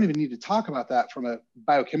 we don't even need to talk about that from a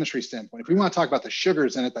biochemistry standpoint. If we want to talk about the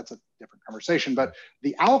sugars in it, that's a different conversation, but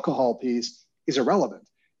the alcohol piece is irrelevant.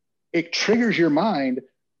 It triggers your mind.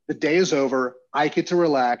 The day is over. I get to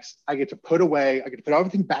relax. I get to put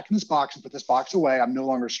everything back in this box and put this box away. I'm no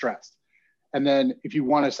longer stressed. And then if you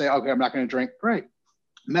want to say, okay, I'm not going to drink, great.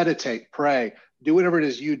 Meditate, pray, do whatever it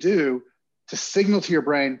is you do to signal to your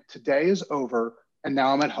brain, today is over. And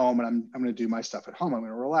now I'm at home and I'm going to do my stuff at home. I'm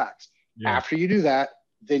going to relax. Yeah. After you do that,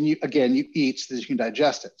 then you eat so that you can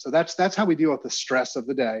digest it. So that's how we deal with the stress of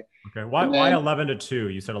the day. Okay. Why 11 to 2?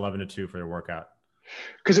 You said 11 to 2 for your workout.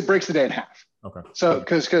 Because it breaks the day in half. Okay. So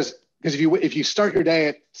because if you start your day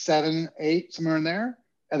at 7, 8, somewhere in there,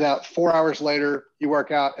 about 4 hours later, you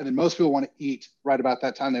work out, and then most people want to eat right about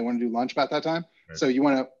that time. They want to do lunch about that time. Right. So you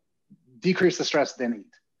want to decrease the stress, then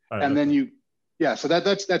eat. Right, and then so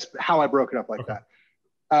that's how I broke it up like that.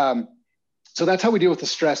 So that's how we deal with the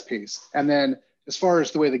stress piece. And then as far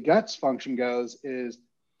as the way the guts function goes is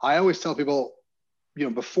I always tell people,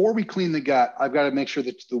 before we clean the gut, I've got to make sure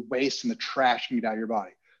that the waste and the trash can get out of your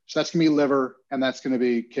body. So that's going to be liver and that's going to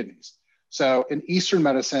be kidneys. So in Eastern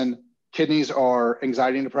medicine, kidneys are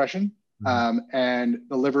anxiety and depression. And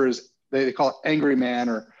the liver is, they call it angry man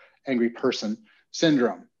or angry person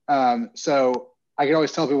syndrome. So I can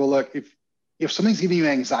always tell people, look, if something's giving you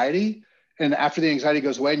anxiety and after the anxiety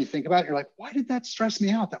goes away and you think about it, you're like, why did that stress me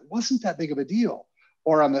out? That wasn't that big of a deal.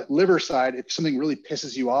 Or on the liver side, if something really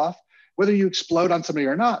pisses you off, whether you explode on somebody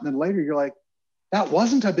or not, and then later you're like, that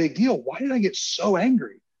wasn't a big deal. Why did I get so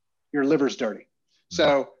angry? Your liver's dirty.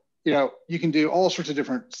 So, you can do all sorts of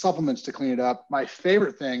different supplements to clean it up. My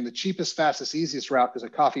favorite thing, the cheapest, fastest, easiest route is a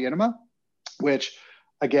coffee enema, which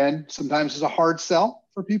again, sometimes is a hard sell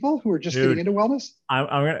for people who are just getting into wellness.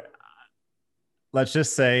 Let's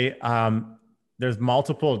just say there's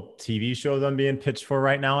multiple TV shows I'm being pitched for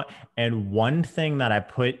right now. And one thing that I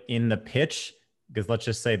put in the pitch, because let's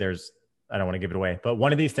just say I don't want to give it away, but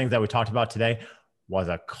one of these things that we talked about today was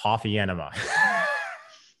a coffee enema.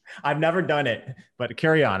 I've never done it, but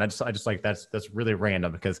carry on. I just like, that's really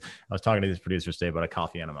random because I was talking to these producers today about a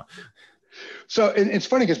coffee enema. So it's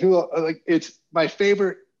funny because people like, it's my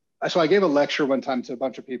favorite. So I gave a lecture one time to a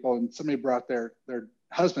bunch of people and somebody brought their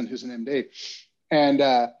husband who's an MD.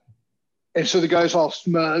 And so the guy's all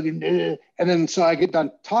smug and then so I get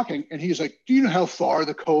done talking and he's like, do you know how far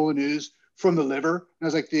the colon is from the liver? And I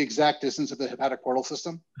was like, the exact distance of the hepatic portal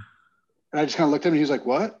system. And I just kind of looked at him and he was like,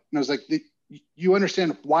 what? And I was like, you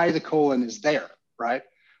understand why the colon is there, right?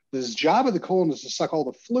 The job of the colon is to suck all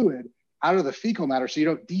the fluid out of the fecal matter so you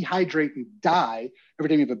don't dehydrate and die every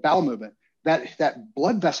time you have a bowel movement. That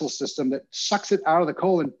blood vessel system that sucks it out of the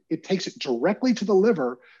colon, it takes it directly to the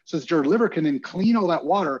liver so that your liver can then clean all that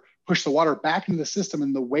water, push the water back into the system,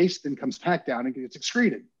 and the waste then comes back down and gets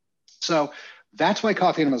excreted. So that's why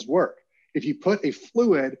coffee enemas work. If you put a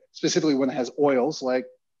fluid, specifically when it has oils, like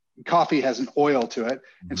coffee has an oil to it,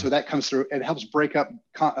 and so that comes through, it helps break up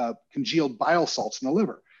congealed bile salts in the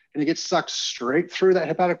liver, and it gets sucked straight through that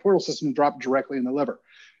hepatic portal system and dropped directly in the liver.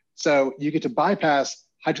 So you get to bypass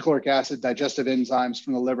hydrochloric acid, digestive enzymes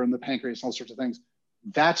from the liver and the pancreas, and all sorts of things.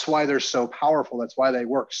 That's why they're so powerful. That's why they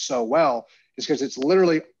work so well, is because it's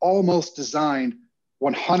literally almost designed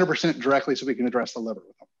 100% directly so we can address the liver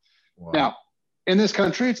with them. Wow. Now, in this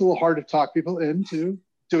country, it's a little hard to talk people into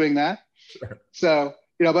doing that. Sure. So,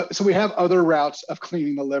 so we have other routes of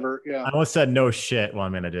cleaning the liver. I almost said no shit. Well, I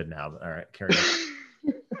mean, I did now, but all right, carry on.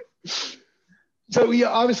 So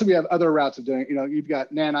obviously we have other routes of doing it. You've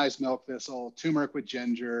got Nanai's milk thistle, turmeric with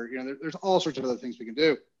ginger. There's all sorts of other things we can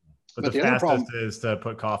do. But the fastest is to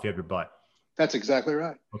put coffee up your butt. That's exactly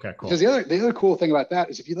right. Okay, cool. Because the other cool thing about that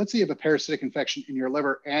is let's say you have a parasitic infection in your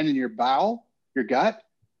liver and in your bowel, your gut,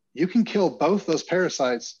 you can kill both those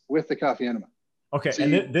parasites with the coffee enema. Okay, so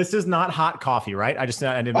this is not hot coffee, right? I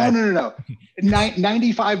didn't. Oh no.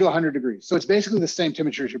 95 to 100 degrees. So it's basically the same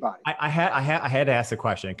temperature as your body. I had to ask the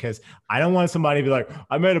question because I don't want somebody to be like,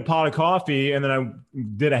 I made a pot of coffee and then I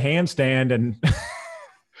did a handstand and.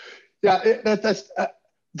 Yeah, that's a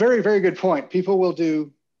very, very good point. People will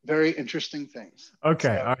do very interesting things.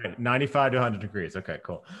 Okay, all right, 95 to 100 degrees. Okay,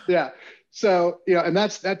 cool. Yeah, so and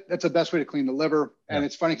that's the best way to clean the liver. And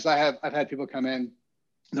it's funny because I've had people come in.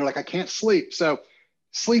 And they're like, I can't sleep. So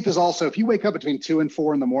sleep is also, if you wake up between 2 and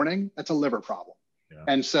 4 in the morning, that's a liver problem. Yeah.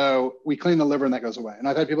 And so we clean the liver and that goes away. And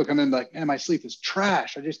I've had people come in like, man, my sleep is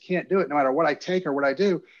trash. I just can't do it no matter what I take or what I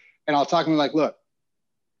do. And I'll talk to them like, look,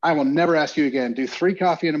 I will never ask you again. Do 3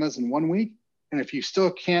 coffee enemas in 1 week. And if you still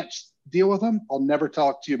can't deal with them, I'll never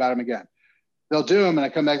talk to you about them again. They'll do them. And I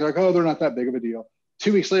come back, they're like, oh, they're not that big of a deal.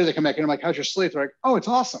 2 weeks later, they come back and I'm like, how's your sleep? They're like, oh, it's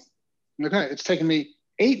awesome. Okay, it's taken me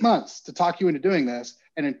 8 months to talk you into doing this.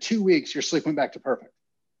 And in 2 weeks, your sleep went back to perfect.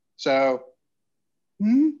 So.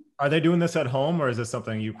 Are they doing this at home or is this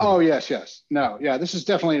something you? Oh, yes. No. Yeah. This is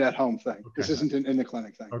definitely an at-home thing. Okay. This isn't in the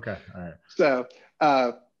clinic thing. Okay. All right. So,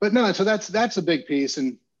 but no, so that's a big piece.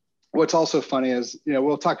 And what's also funny is,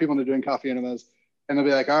 we'll talk people into doing coffee enemas and they'll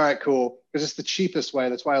be like, all right, cool. Because it's the cheapest way.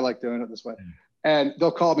 That's why I like doing it this way. And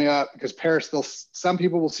they'll call me up because some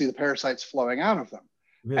people will see the parasites flowing out of them.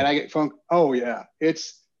 Really? And I get phone. Oh yeah.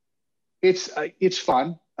 It's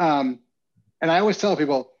fun. And I always tell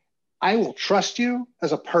people, I will trust you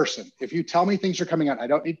as a person. If you tell me things are coming out, I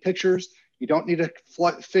don't need pictures. You don't need to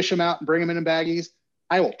fish them out and bring them in baggies.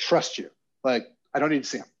 I will trust you. Like, I don't need to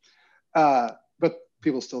see them. But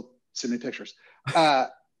people still send me pictures.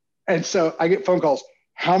 And so I get phone calls.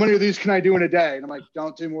 How many of these can I do in a day? And I'm like,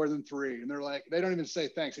 don't do more than 3. And they're like, they don't even say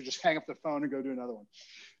thanks. They just hang up the phone and go do another one.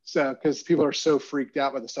 So, because people are so freaked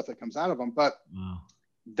out by the stuff that comes out of them. But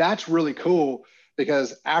that's really cool,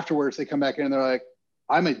 because afterwards they come back in and they're like,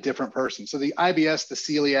 I'm a different person. So the IBS, the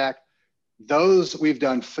celiac, those, we've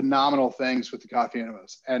done phenomenal things with the coffee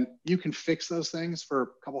enemas, and you can fix those things for a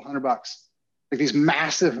couple $100. Like these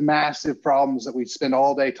massive, massive problems that we spend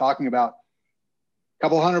all day talking about, a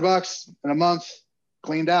couple $100 in a month,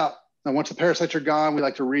 cleaned out. And once the parasites are gone, we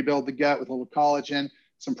like to rebuild the gut with a little collagen,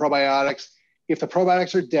 some probiotics. If the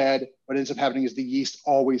probiotics are dead, what ends up happening is the yeast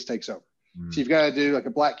always takes over. So you've got to do like a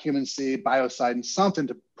black cumin seed, biocidin, something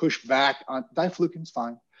to push back on. Diflucan's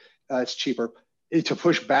fine. It's cheaper. To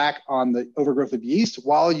push back on the overgrowth of yeast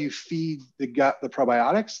while you feed the gut the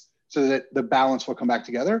probiotics, so that the balance will come back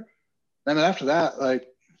together. And then after that, like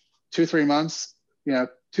 2-3 months,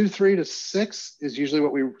 2-3 to 6 is usually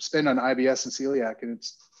what we spend on IBS and celiac, and it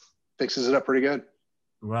fixes it up pretty good.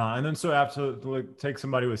 Wow. And then so after, like, take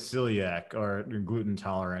somebody with celiac or gluten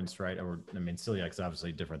tolerance, right? Or, I mean, celiac is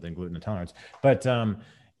obviously different than gluten intolerance, but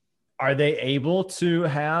are they able to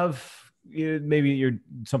have maybe you're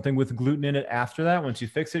something with gluten in it after that? Once you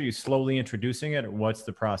fix it, are you slowly introducing it, or what's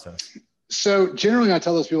the process? So generally I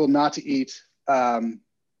tell those people not to eat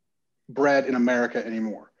bread in America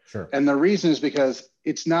anymore. Sure. And the reason is because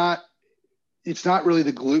it's not really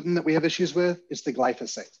the gluten that we have issues with, it's the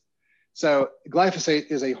glyphosate. So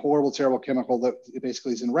glyphosate is a horrible, terrible chemical that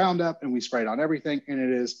basically is in Roundup, and we spray it on everything, and it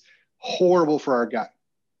is horrible for our gut.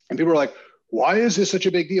 And people are like, why is this such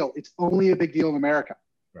a big deal? It's only a big deal in America.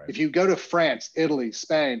 Right. If you go to France, Italy,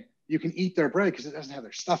 Spain, you can eat their bread because it doesn't have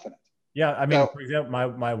their stuff in it. Yeah. I mean, for example,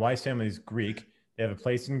 my wife's family is Greek. They have a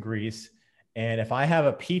place in Greece. And if I have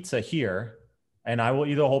a pizza here and I will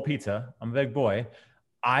eat the whole pizza, I'm a big boy,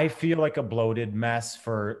 I feel like a bloated mess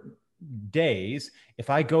for days. If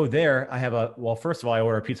I go there, first of all, I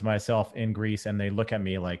order a pizza myself in Greece, and they look at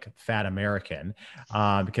me like fat American,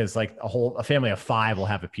 because like a family of 5 will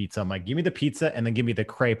have a pizza. I'm like, give me the pizza and then give me the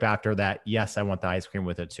crepe after that. Yes, I want the ice cream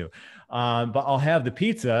with it too. But I'll have the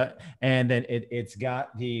pizza, and then it's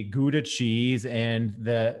got the Gouda cheese and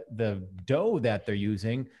the dough that they're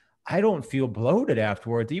using. I don't feel bloated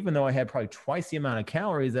afterwards, even though I had probably twice the amount of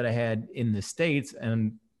calories that I had in the States,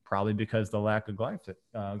 and probably because the lack of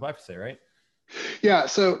glyphosate, right? Yeah.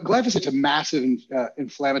 So glyphosate's a massive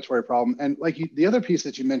inflammatory problem. And like the other piece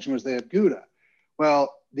that you mentioned was they have Gouda.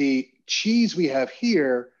 Well, the cheese we have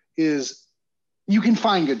here is, you can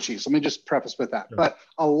find good cheese. Let me just preface with that. Sure. But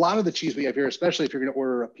a lot of the cheese we have here, especially if you're going to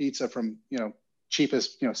order a pizza from,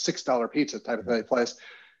 cheapest, $6 pizza type of place,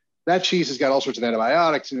 that cheese has got all sorts of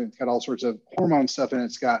antibiotics, and it's got all sorts of hormone stuff, and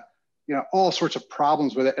it's got, all sorts of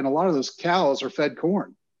problems with it. And a lot of those cows are fed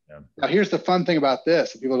corn. Yeah. Now, here's the fun thing about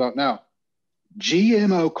this that people don't know.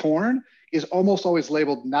 GMO corn is almost always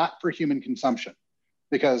labeled not for human consumption,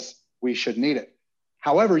 because we shouldn't eat it.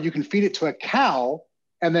 However, you can feed it to a cow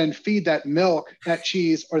and then feed that milk, that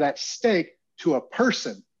cheese, or that steak to a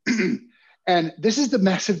person. And this is the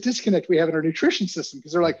massive disconnect we have in our nutrition system,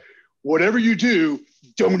 because they're like, whatever you do,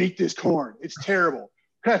 don't eat this corn. It's terrible.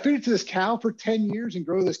 Can I feed it to this cow for 10 years and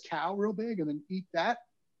grow this cow real big and then eat that?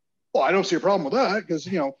 Well, I don't see a problem with that, because,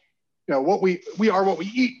 what we are, what we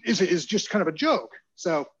eat is just kind of a joke.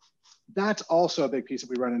 So that's also a big piece that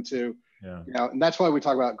we run into. Yeah. And that's why we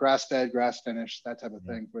talk about grass-fed, grass-finished, that type of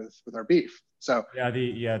thing with our beef. So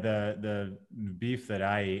the beef that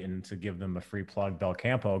I eat, and to give them a free plug,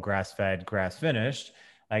 Belcampo, grass-fed, grass-finished,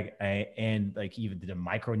 even the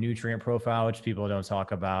micronutrient profile, which people don't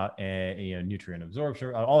talk about, and nutrient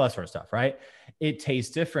absorption, all that sort of stuff, right? It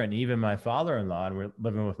tastes different. Even my father-in-law, and we're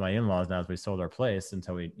living with my in-laws now as we sold our place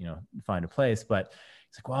until we find a place, but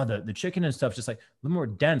it's like, wow, the chicken and stuff just like a little more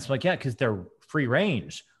dense. I'm like, yeah, because they're free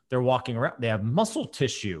range. They're walking around. They have muscle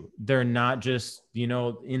tissue. They're not just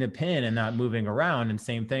in a pen and not moving around. And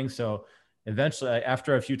same thing. So eventually,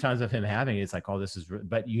 after a few times of him having it, it's like, oh, this is,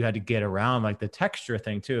 but you had to get around like the texture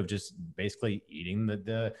thing too, of just basically eating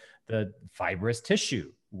the fibrous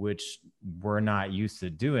tissue, which we're not used to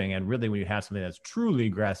doing. And really, when you have something that's truly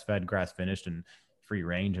grass-fed, grass-finished, and free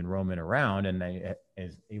range and roaming around, and they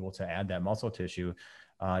is able to add that muscle tissue,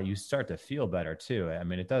 you start to feel better too. I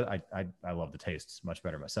mean, it does. I love the taste. It's much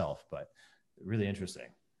better myself, but really interesting.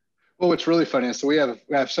 Well, what's really funny is, so we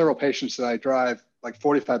have several patients that I drive like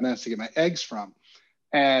 45 minutes to get my eggs from.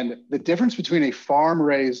 And the difference between a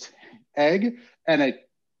farm-raised egg and a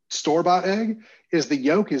store-bought egg is the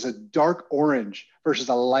yolk is a dark orange versus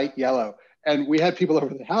a light yellow. And we had people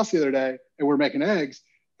over at the house the other day, and we're making eggs,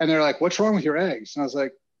 and they're like, what's wrong with your eggs? And I was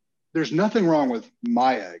like, there's nothing wrong with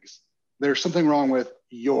my eggs. There's something wrong with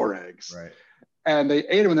your eggs. Right. And they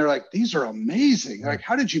ate them and they're like, these are amazing. Like,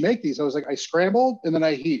 how did you make these? I was like, I scrambled and then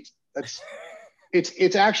I heat.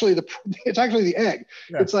 It's actually the egg.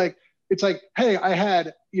 Yeah. It's like, hey, I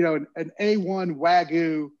had, an A1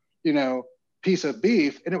 Wagyu, piece of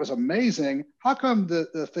beef and it was amazing. How come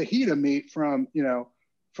the fajita meat from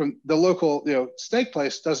the local, steak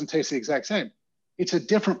place doesn't taste the exact same? It's a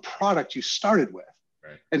different product you started with.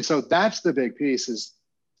 Right. And so that's the big piece is,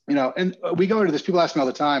 and we go into this, people ask me all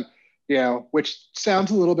the time, which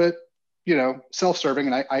sounds a little bit, self-serving.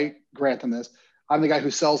 And I grant them this. I'm the guy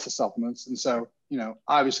who sells the supplements. And so,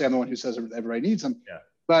 obviously I'm the one who says everybody needs them,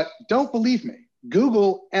 but don't believe me.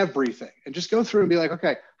 Google everything and just go through and be like,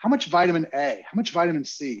 okay, how much vitamin A, how much vitamin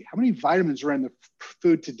C, how many vitamins are in the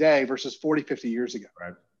food today versus 40, 50 years ago?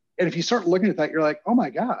 Right. And if you start looking at that, you're like, oh my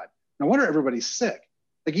God, no wonder everybody's sick.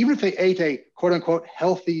 Like even if they ate a quote unquote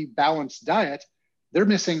healthy, balanced diet, they're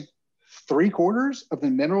missing 3/4 of the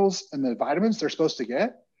minerals and the vitamins they're supposed to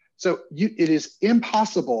get. So it is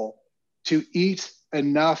impossible to eat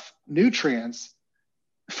enough nutrients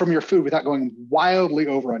from your food without going wildly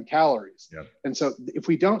over on calories. Yep. And so if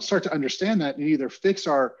we don't start to understand that and either fix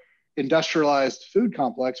our industrialized food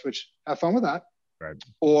complex, which have fun with that, right,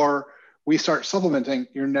 or we start supplementing,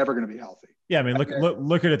 you're never going to be healthy. Yeah, I mean,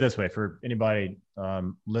 look at it this way for anybody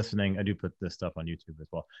listening. I do put this stuff on YouTube as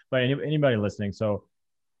well, but anybody listening. So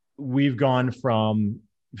we've gone from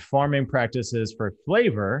farming practices for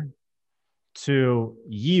flavor to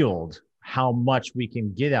yield, how much we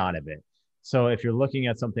can get out of it. So if you're looking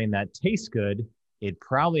at something that tastes good, it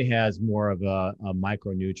probably has more of a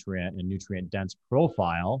micronutrient and nutrient dense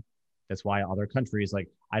profile. That's why other countries, like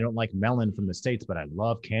I don't like melon from the States, but I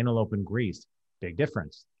love cantaloupe and grease. Big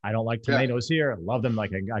difference. I don't like tomatoes here. I love them.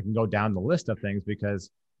 Like I can go down the list of things because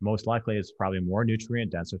most likely it's probably more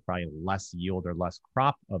nutrient dense. There's probably less yield or less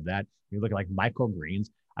crop of that. You look at like microgreens.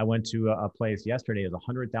 I went to a place yesterday, it's a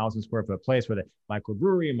 100,000 square foot place with a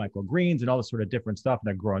microbrewery and microgreens and all this sort of different stuff. And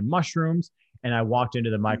they're growing mushrooms. And I walked into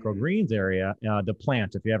the microgreens area, the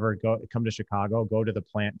plant. If you ever come to Chicago, go to the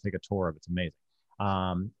plant and take a tour of it. It's amazing.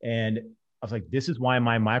 And I was like, this is why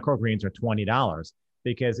my microgreens are $20,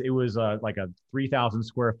 because it was like a 3,000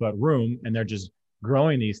 square foot room and they're just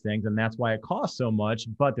growing these things. And that's why it costs so much,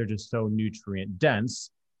 but they're just so nutrient dense.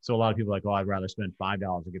 So a lot of people are like, oh, I'd rather spend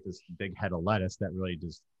 $5 to get this big head of lettuce that really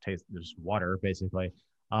just tastes just water, basically.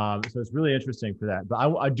 So it's really interesting for that. But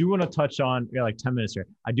I do want to touch on, like 10 minutes here.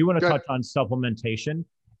 I do want to touch on supplementation,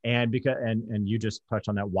 and you just touched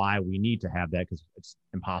on that, why we need to have that, because it's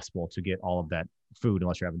impossible to get all of that food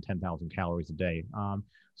unless you're having 10,000 calories a day.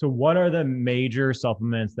 So what are the major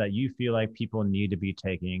supplements that you feel like people need to be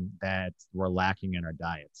taking that we're lacking in our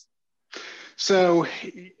diets? So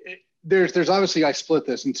there's obviously, I split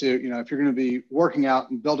this into, if you're going to be working out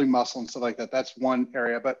and building muscle and stuff like that, that's one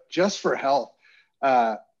area. But just for health,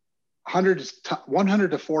 100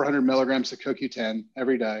 to 400 milligrams of CoQ10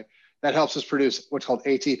 every day. That helps us produce what's called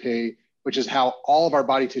ATP, which is how all of our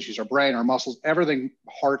body tissues, our brain, our muscles, everything,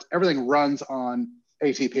 heart, everything runs on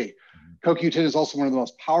ATP. CoQ10 is also one of the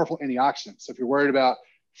most powerful antioxidants. So if you're worried about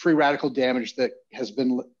free radical damage that has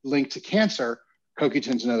been linked to cancer,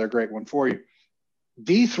 CoQ10 is another great one for you.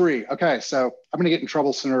 D3. Okay, so I'm going to get in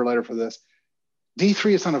trouble sooner or later for this.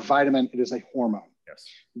 D3 is not a vitamin, it is a hormone. Yes.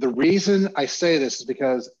 The reason I say this is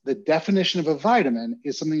because the definition of a vitamin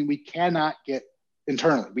is something we cannot get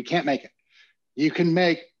internally. We can't make it. You can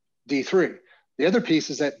make D3. The other piece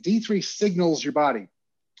is that D3 signals your body,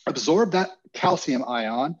 absorb that calcium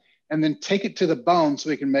ion, and then take it to the bone so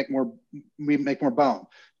we make more bone.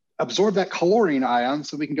 Absorb that chlorine ion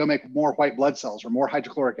so we can go make more white blood cells or more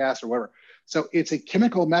hydrochloric acid or whatever. So it's a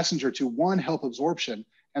chemical messenger to, one, help absorption,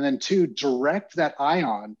 and then two, direct that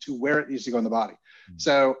ion to where it needs to go in the body.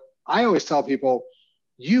 So I always tell people,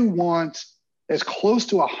 you want as close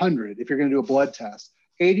to 100 if you're going to do a blood test.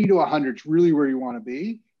 80 to 100 is really where you want to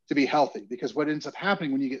be healthy, because what ends up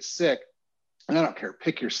happening when you get sick, and I don't care,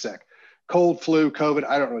 pick your sick, cold, flu, COVID,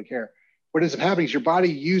 I don't really care. What ends up happening is your body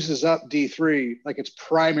uses up D3 like its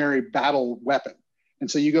primary battle weapon. And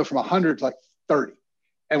so you go from 100 to like 30.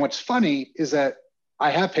 And what's funny is that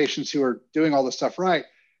I have patients who are doing all this stuff right,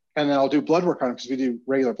 and then I'll do blood work on them because we do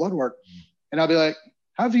regular blood work. And I'll be like,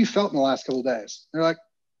 how have you felt in the last couple of days? They're like,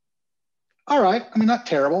 all right. I mean, not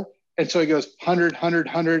terrible. And so he goes 100, 100,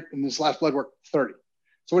 100, and this last blood work, 30.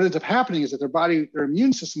 So what ends up happening is that their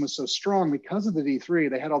immune system was so strong because of the D3,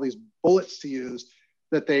 they had all these bullets to use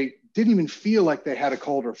that they didn't even feel like they had a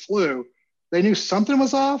cold or flu. They knew something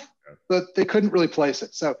was off, but they couldn't really place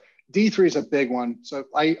it. So D3 is a big one. So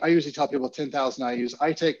I usually tell people 10,000 IUs.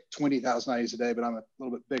 I take 20,000 IUs a day, but I'm a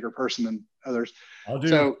little bit bigger person than others. I'll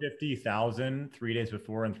do 50,000 3 days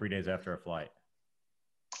before and 3 days after a flight.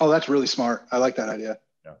 Oh, that's really smart. I like that idea.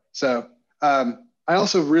 Yeah. So I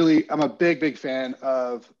also I'm a big fan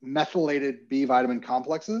of methylated B vitamin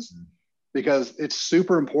complexes because it's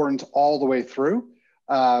super important all the way through.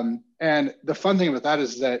 And the fun thing about that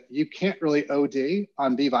is that you can't really OD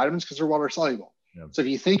on B vitamins because they're water soluble. Yeah. So if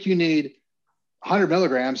you think you need 100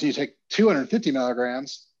 milligrams and you take 250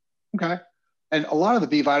 milligrams, okay. And a lot of the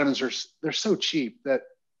B vitamins they're so cheap that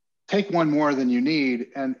take one more than you need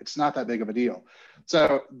and it's not that big of a deal.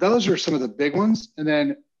 So those are some of the big ones. And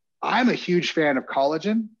then I'm a huge fan of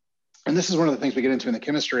collagen. And this is one of the things we get into in the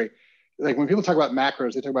chemistry. Like when people talk about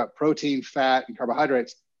macros, they talk about protein, fat, and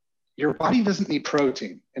carbohydrates. Your body doesn't need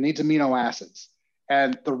protein. It needs amino acids.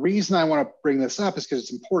 And the reason I want to bring this up is because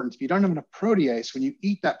it's important. If you don't have enough protease, when you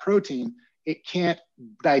eat that protein, it can't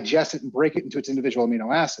digest it and break it into its individual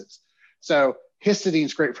amino acids. So histidine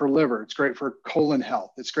is great for liver. It's great for colon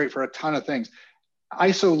health. It's great for a ton of things.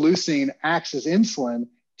 Isoleucine acts as insulin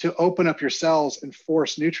to open up your cells and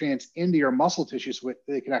force nutrients into your muscle tissues so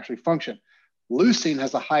they can actually function. Leucine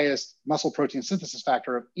has the highest muscle protein synthesis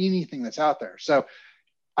factor of anything that's out there. So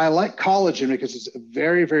I like collagen because it's a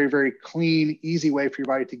very, very, very clean, easy way for your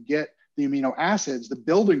body to get the amino acids, the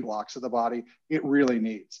building blocks of the body it really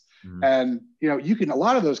needs. Mm-hmm. And, a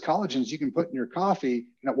lot of those collagens you can put in your coffee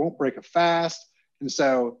and it won't break a fast. And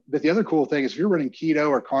so, but the other cool thing is if you're running keto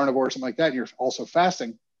or carnivore or something like that, and you're also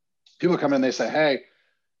fasting, people come in and they say, hey,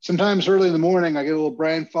 sometimes early in the morning, I get a little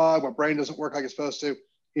brain fog. My brain doesn't work like it's supposed to.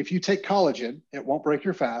 If you take collagen, it won't break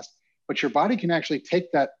your fast, but your body can actually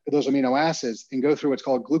take those amino acids and go through what's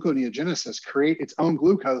called gluconeogenesis, create its own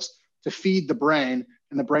glucose to feed the brain,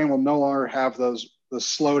 and the brain will no longer have those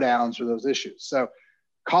slowdowns or those issues. So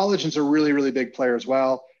collagen's a really, really big player as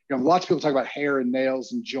well. Lots of people talk about hair and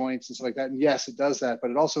nails and joints and stuff like that. And yes, it does that,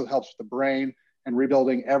 but it also helps with the brain and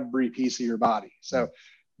rebuilding every piece of your body. So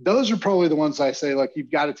those are probably the ones I say, like,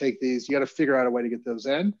 you've got to take these. You got to figure out a way to get those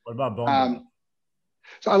in. What about bone broth?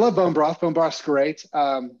 So I love bone broth. Bone broth's great.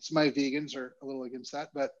 Some of my vegans are a little against that,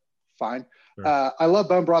 but fine. Sure. I love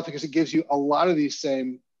bone broth because it gives you a lot of these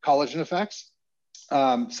same collagen effects.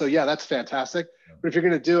 So yeah, that's fantastic. But if you're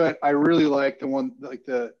going to do it, I really like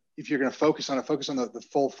if you're going to focus on the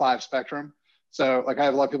full 5 spectrum. So like I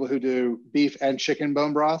have a lot of people who do beef and chicken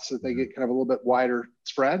bone broth so that they get kind of a little bit wider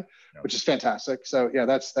spread, which is fantastic. So yeah,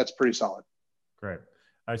 that's pretty solid. Great.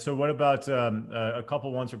 All right. So what about a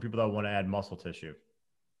couple ones for people that want to add muscle tissue?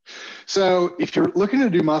 So if you're looking to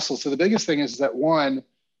do muscle, so the biggest thing is that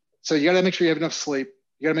so you got to make sure you have enough sleep.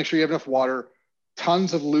 You got to make sure you have enough water,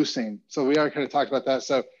 tons of leucine. So we already kind of talked about that.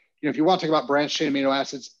 So, if you want to talk about branched chain amino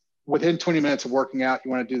acids, within 20 minutes of working out,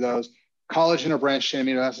 you want to do those. Collagen or branched chain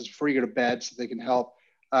amino acids before you go to bed so they can help.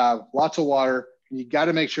 Lots of water. And you got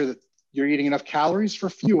to make sure that you're eating enough calories for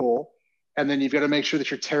fuel. And then you've got to make sure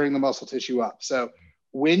that you're tearing the muscle tissue up. So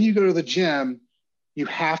when you go to the gym, you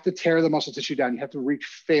have to tear the muscle tissue down. You have to reach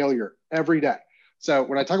failure every day. So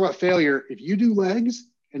when I talk about failure, if you do legs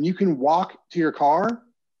and you can walk to your car,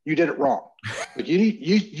 you did it wrong. Like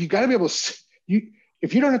you got to be able to,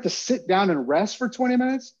 if you don't have to sit down and rest for 20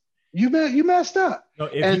 minutes, you messed up. No,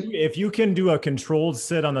 if you can do a controlled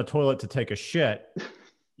sit on the toilet to take a shit,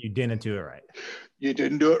 you didn't do it right. You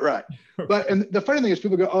didn't do it right. And the funny thing is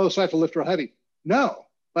people go, oh, so I have to lift real heavy. No,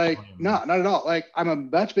 not at all. Like I'm a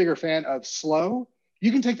much bigger fan of slow.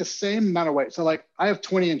 You can take the same amount of weight. So like I have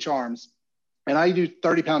 20-inch arms and I do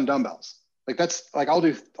 30-pound dumbbells. Like that's like, I'll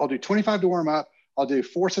do 25 to warm up. I'll do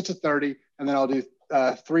 4 sets of 30 and then I'll do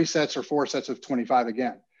 3 sets or 4 sets of 25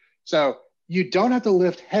 again. So you don't have to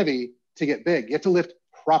lift heavy to get big. You have to lift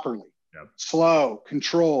properly, slow,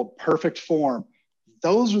 controlled, perfect form.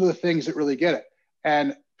 Those are the things that really get it.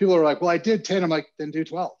 And people are like, well, I did 10. I'm like, then do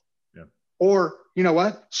 12. Yeah. Or you know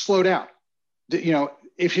what? Slow down.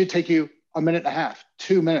 If it take you a minute and a half,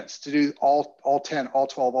 2 minutes to do all 10, all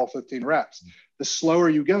 12, all 15 reps, the slower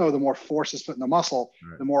you go, the more force is put in the muscle,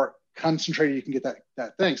 the more concentrated you can get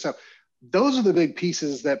that thing. So those are the big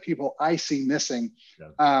pieces that I see missing.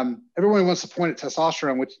 Yeah. Everyone wants to point at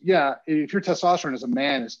testosterone, which if your testosterone as a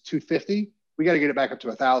man is 250, we got to get it back up to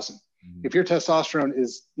 1,000. Mm-hmm. If your testosterone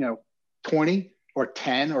is 20 or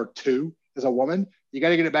 10 or 2 as a woman, you got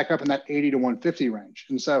to get it back up in that 80 to 150 range.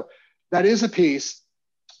 And so that is a piece,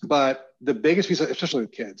 but the biggest piece, especially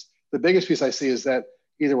with kids, the biggest piece I see is that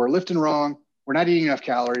either we're lifting wrong, we're not eating enough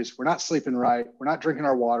calories, we're not sleeping right, we're not drinking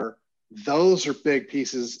our water. Those are big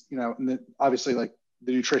pieces, and then obviously like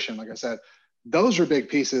the nutrition, like I said, those are big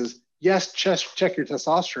pieces. Yes, check your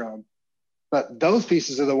testosterone, But those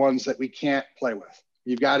pieces are the ones that we can't play with.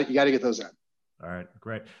 You got to get those in. All right,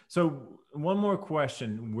 great. So one more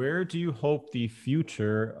question: where do you hope the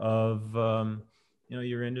future of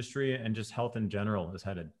your industry and just health in general is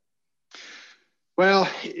headed? Well,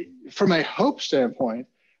 from a hope standpoint,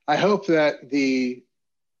 I hope that the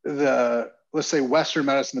let's say Western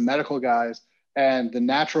medicine, the medical guys and the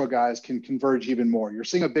natural guys can converge even more. You're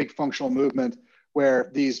seeing a big functional movement where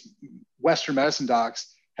these Western medicine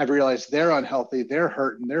docs have realized they're unhealthy, they're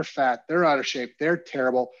hurting, they're fat, they're out of shape, they're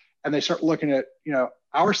terrible. And they start looking at,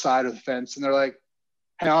 our side of the fence and they're like,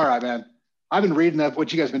 hey, all right, man, I've been reading up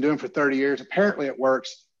what you guys have been doing for 30 years. Apparently it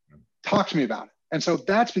works. Talk to me about it. And so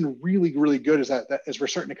that's been really, really good as we're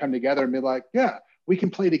starting to come together and be like, yeah, we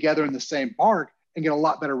can play together in the same park and get a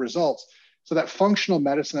lot better results. So that functional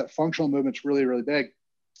medicine, that functional movement's really, really big.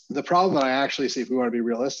 The problem that I actually see, if we want to be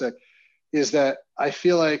realistic, is that I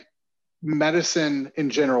feel like medicine in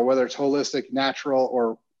general, whether it's holistic, natural,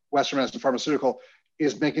 or Western medicine, pharmaceutical,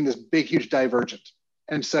 is making this big, huge divergent.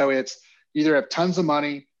 And so it's either have tons of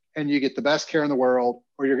money and you get the best care in the world,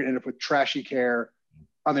 or you're going to end up with trashy care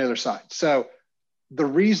on the other side. So the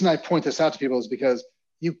reason I point this out to people is because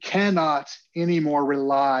you cannot anymore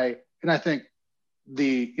rely, and I think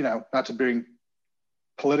not to bring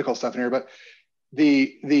political stuff in here, but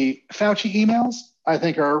the Fauci emails, I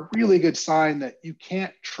think, are a really good sign that you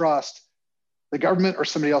can't trust the government or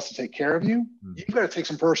somebody else to take care of you. You've got to take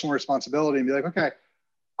some personal responsibility and be like, okay,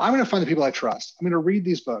 I'm going to find the people I trust. I'm going to read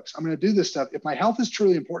these books. I'm going to do this stuff. If my health is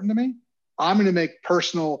truly important to me, I'm going to make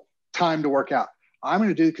personal time to work out. I'm going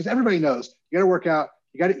to do, because everybody knows you got to work out,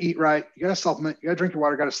 you got to eat right, you got to supplement, you got to drink your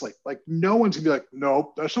water, you got to sleep. Like no one's going to be like,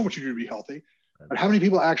 nope, that's not what you do to be healthy. But how many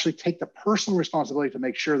people actually take the personal responsibility to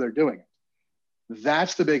make sure they're doing it?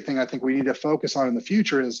 That's the big thing I think we need to focus on in the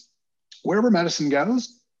future is wherever medicine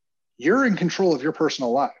goes, you're in control of your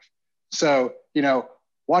personal life. So,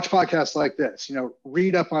 watch podcasts like this,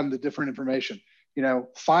 read up on the different information,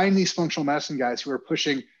 find these functional medicine guys who are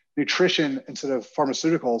pushing nutrition instead of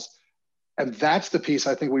pharmaceuticals. And that's the piece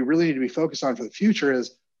I think we really need to be focused on for the future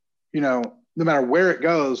is, no matter where it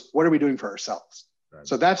goes, what are we doing for ourselves? Right.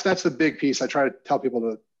 So that's the big piece. I try to tell people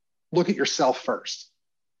to look at yourself first.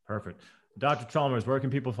 Perfect. Dr. Chalmers, where can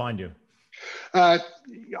people find you?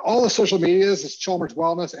 All the social medias is Chalmers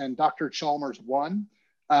Wellness and Dr. Chalmers 1.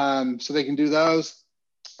 So they can do those.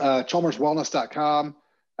 ChalmersWellness.com.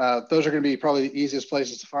 Those are going to be probably the easiest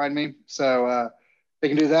places to find me. So they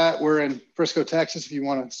can do that. We're in Frisco, Texas, if you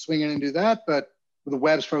want to swing in and do that. But the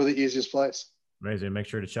web's probably the easiest place. Amazing. Make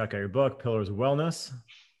sure to check out your book, Pillars of Wellness,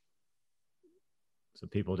 so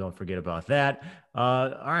people don't forget about that. All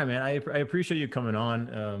right, man. I appreciate you coming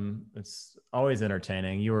on. It's always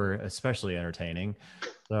entertaining. You were especially entertaining.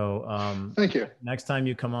 So thank you. Next time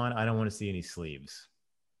you come on, I don't want to see any sleeves.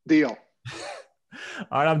 Deal.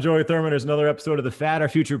 All right, I'm Joey Thurman. There's another episode of the Fat Our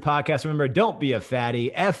Future podcast. Remember, don't be a fatty,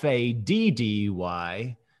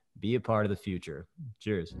 FADDY. Be a part of the future.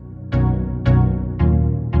 Cheers.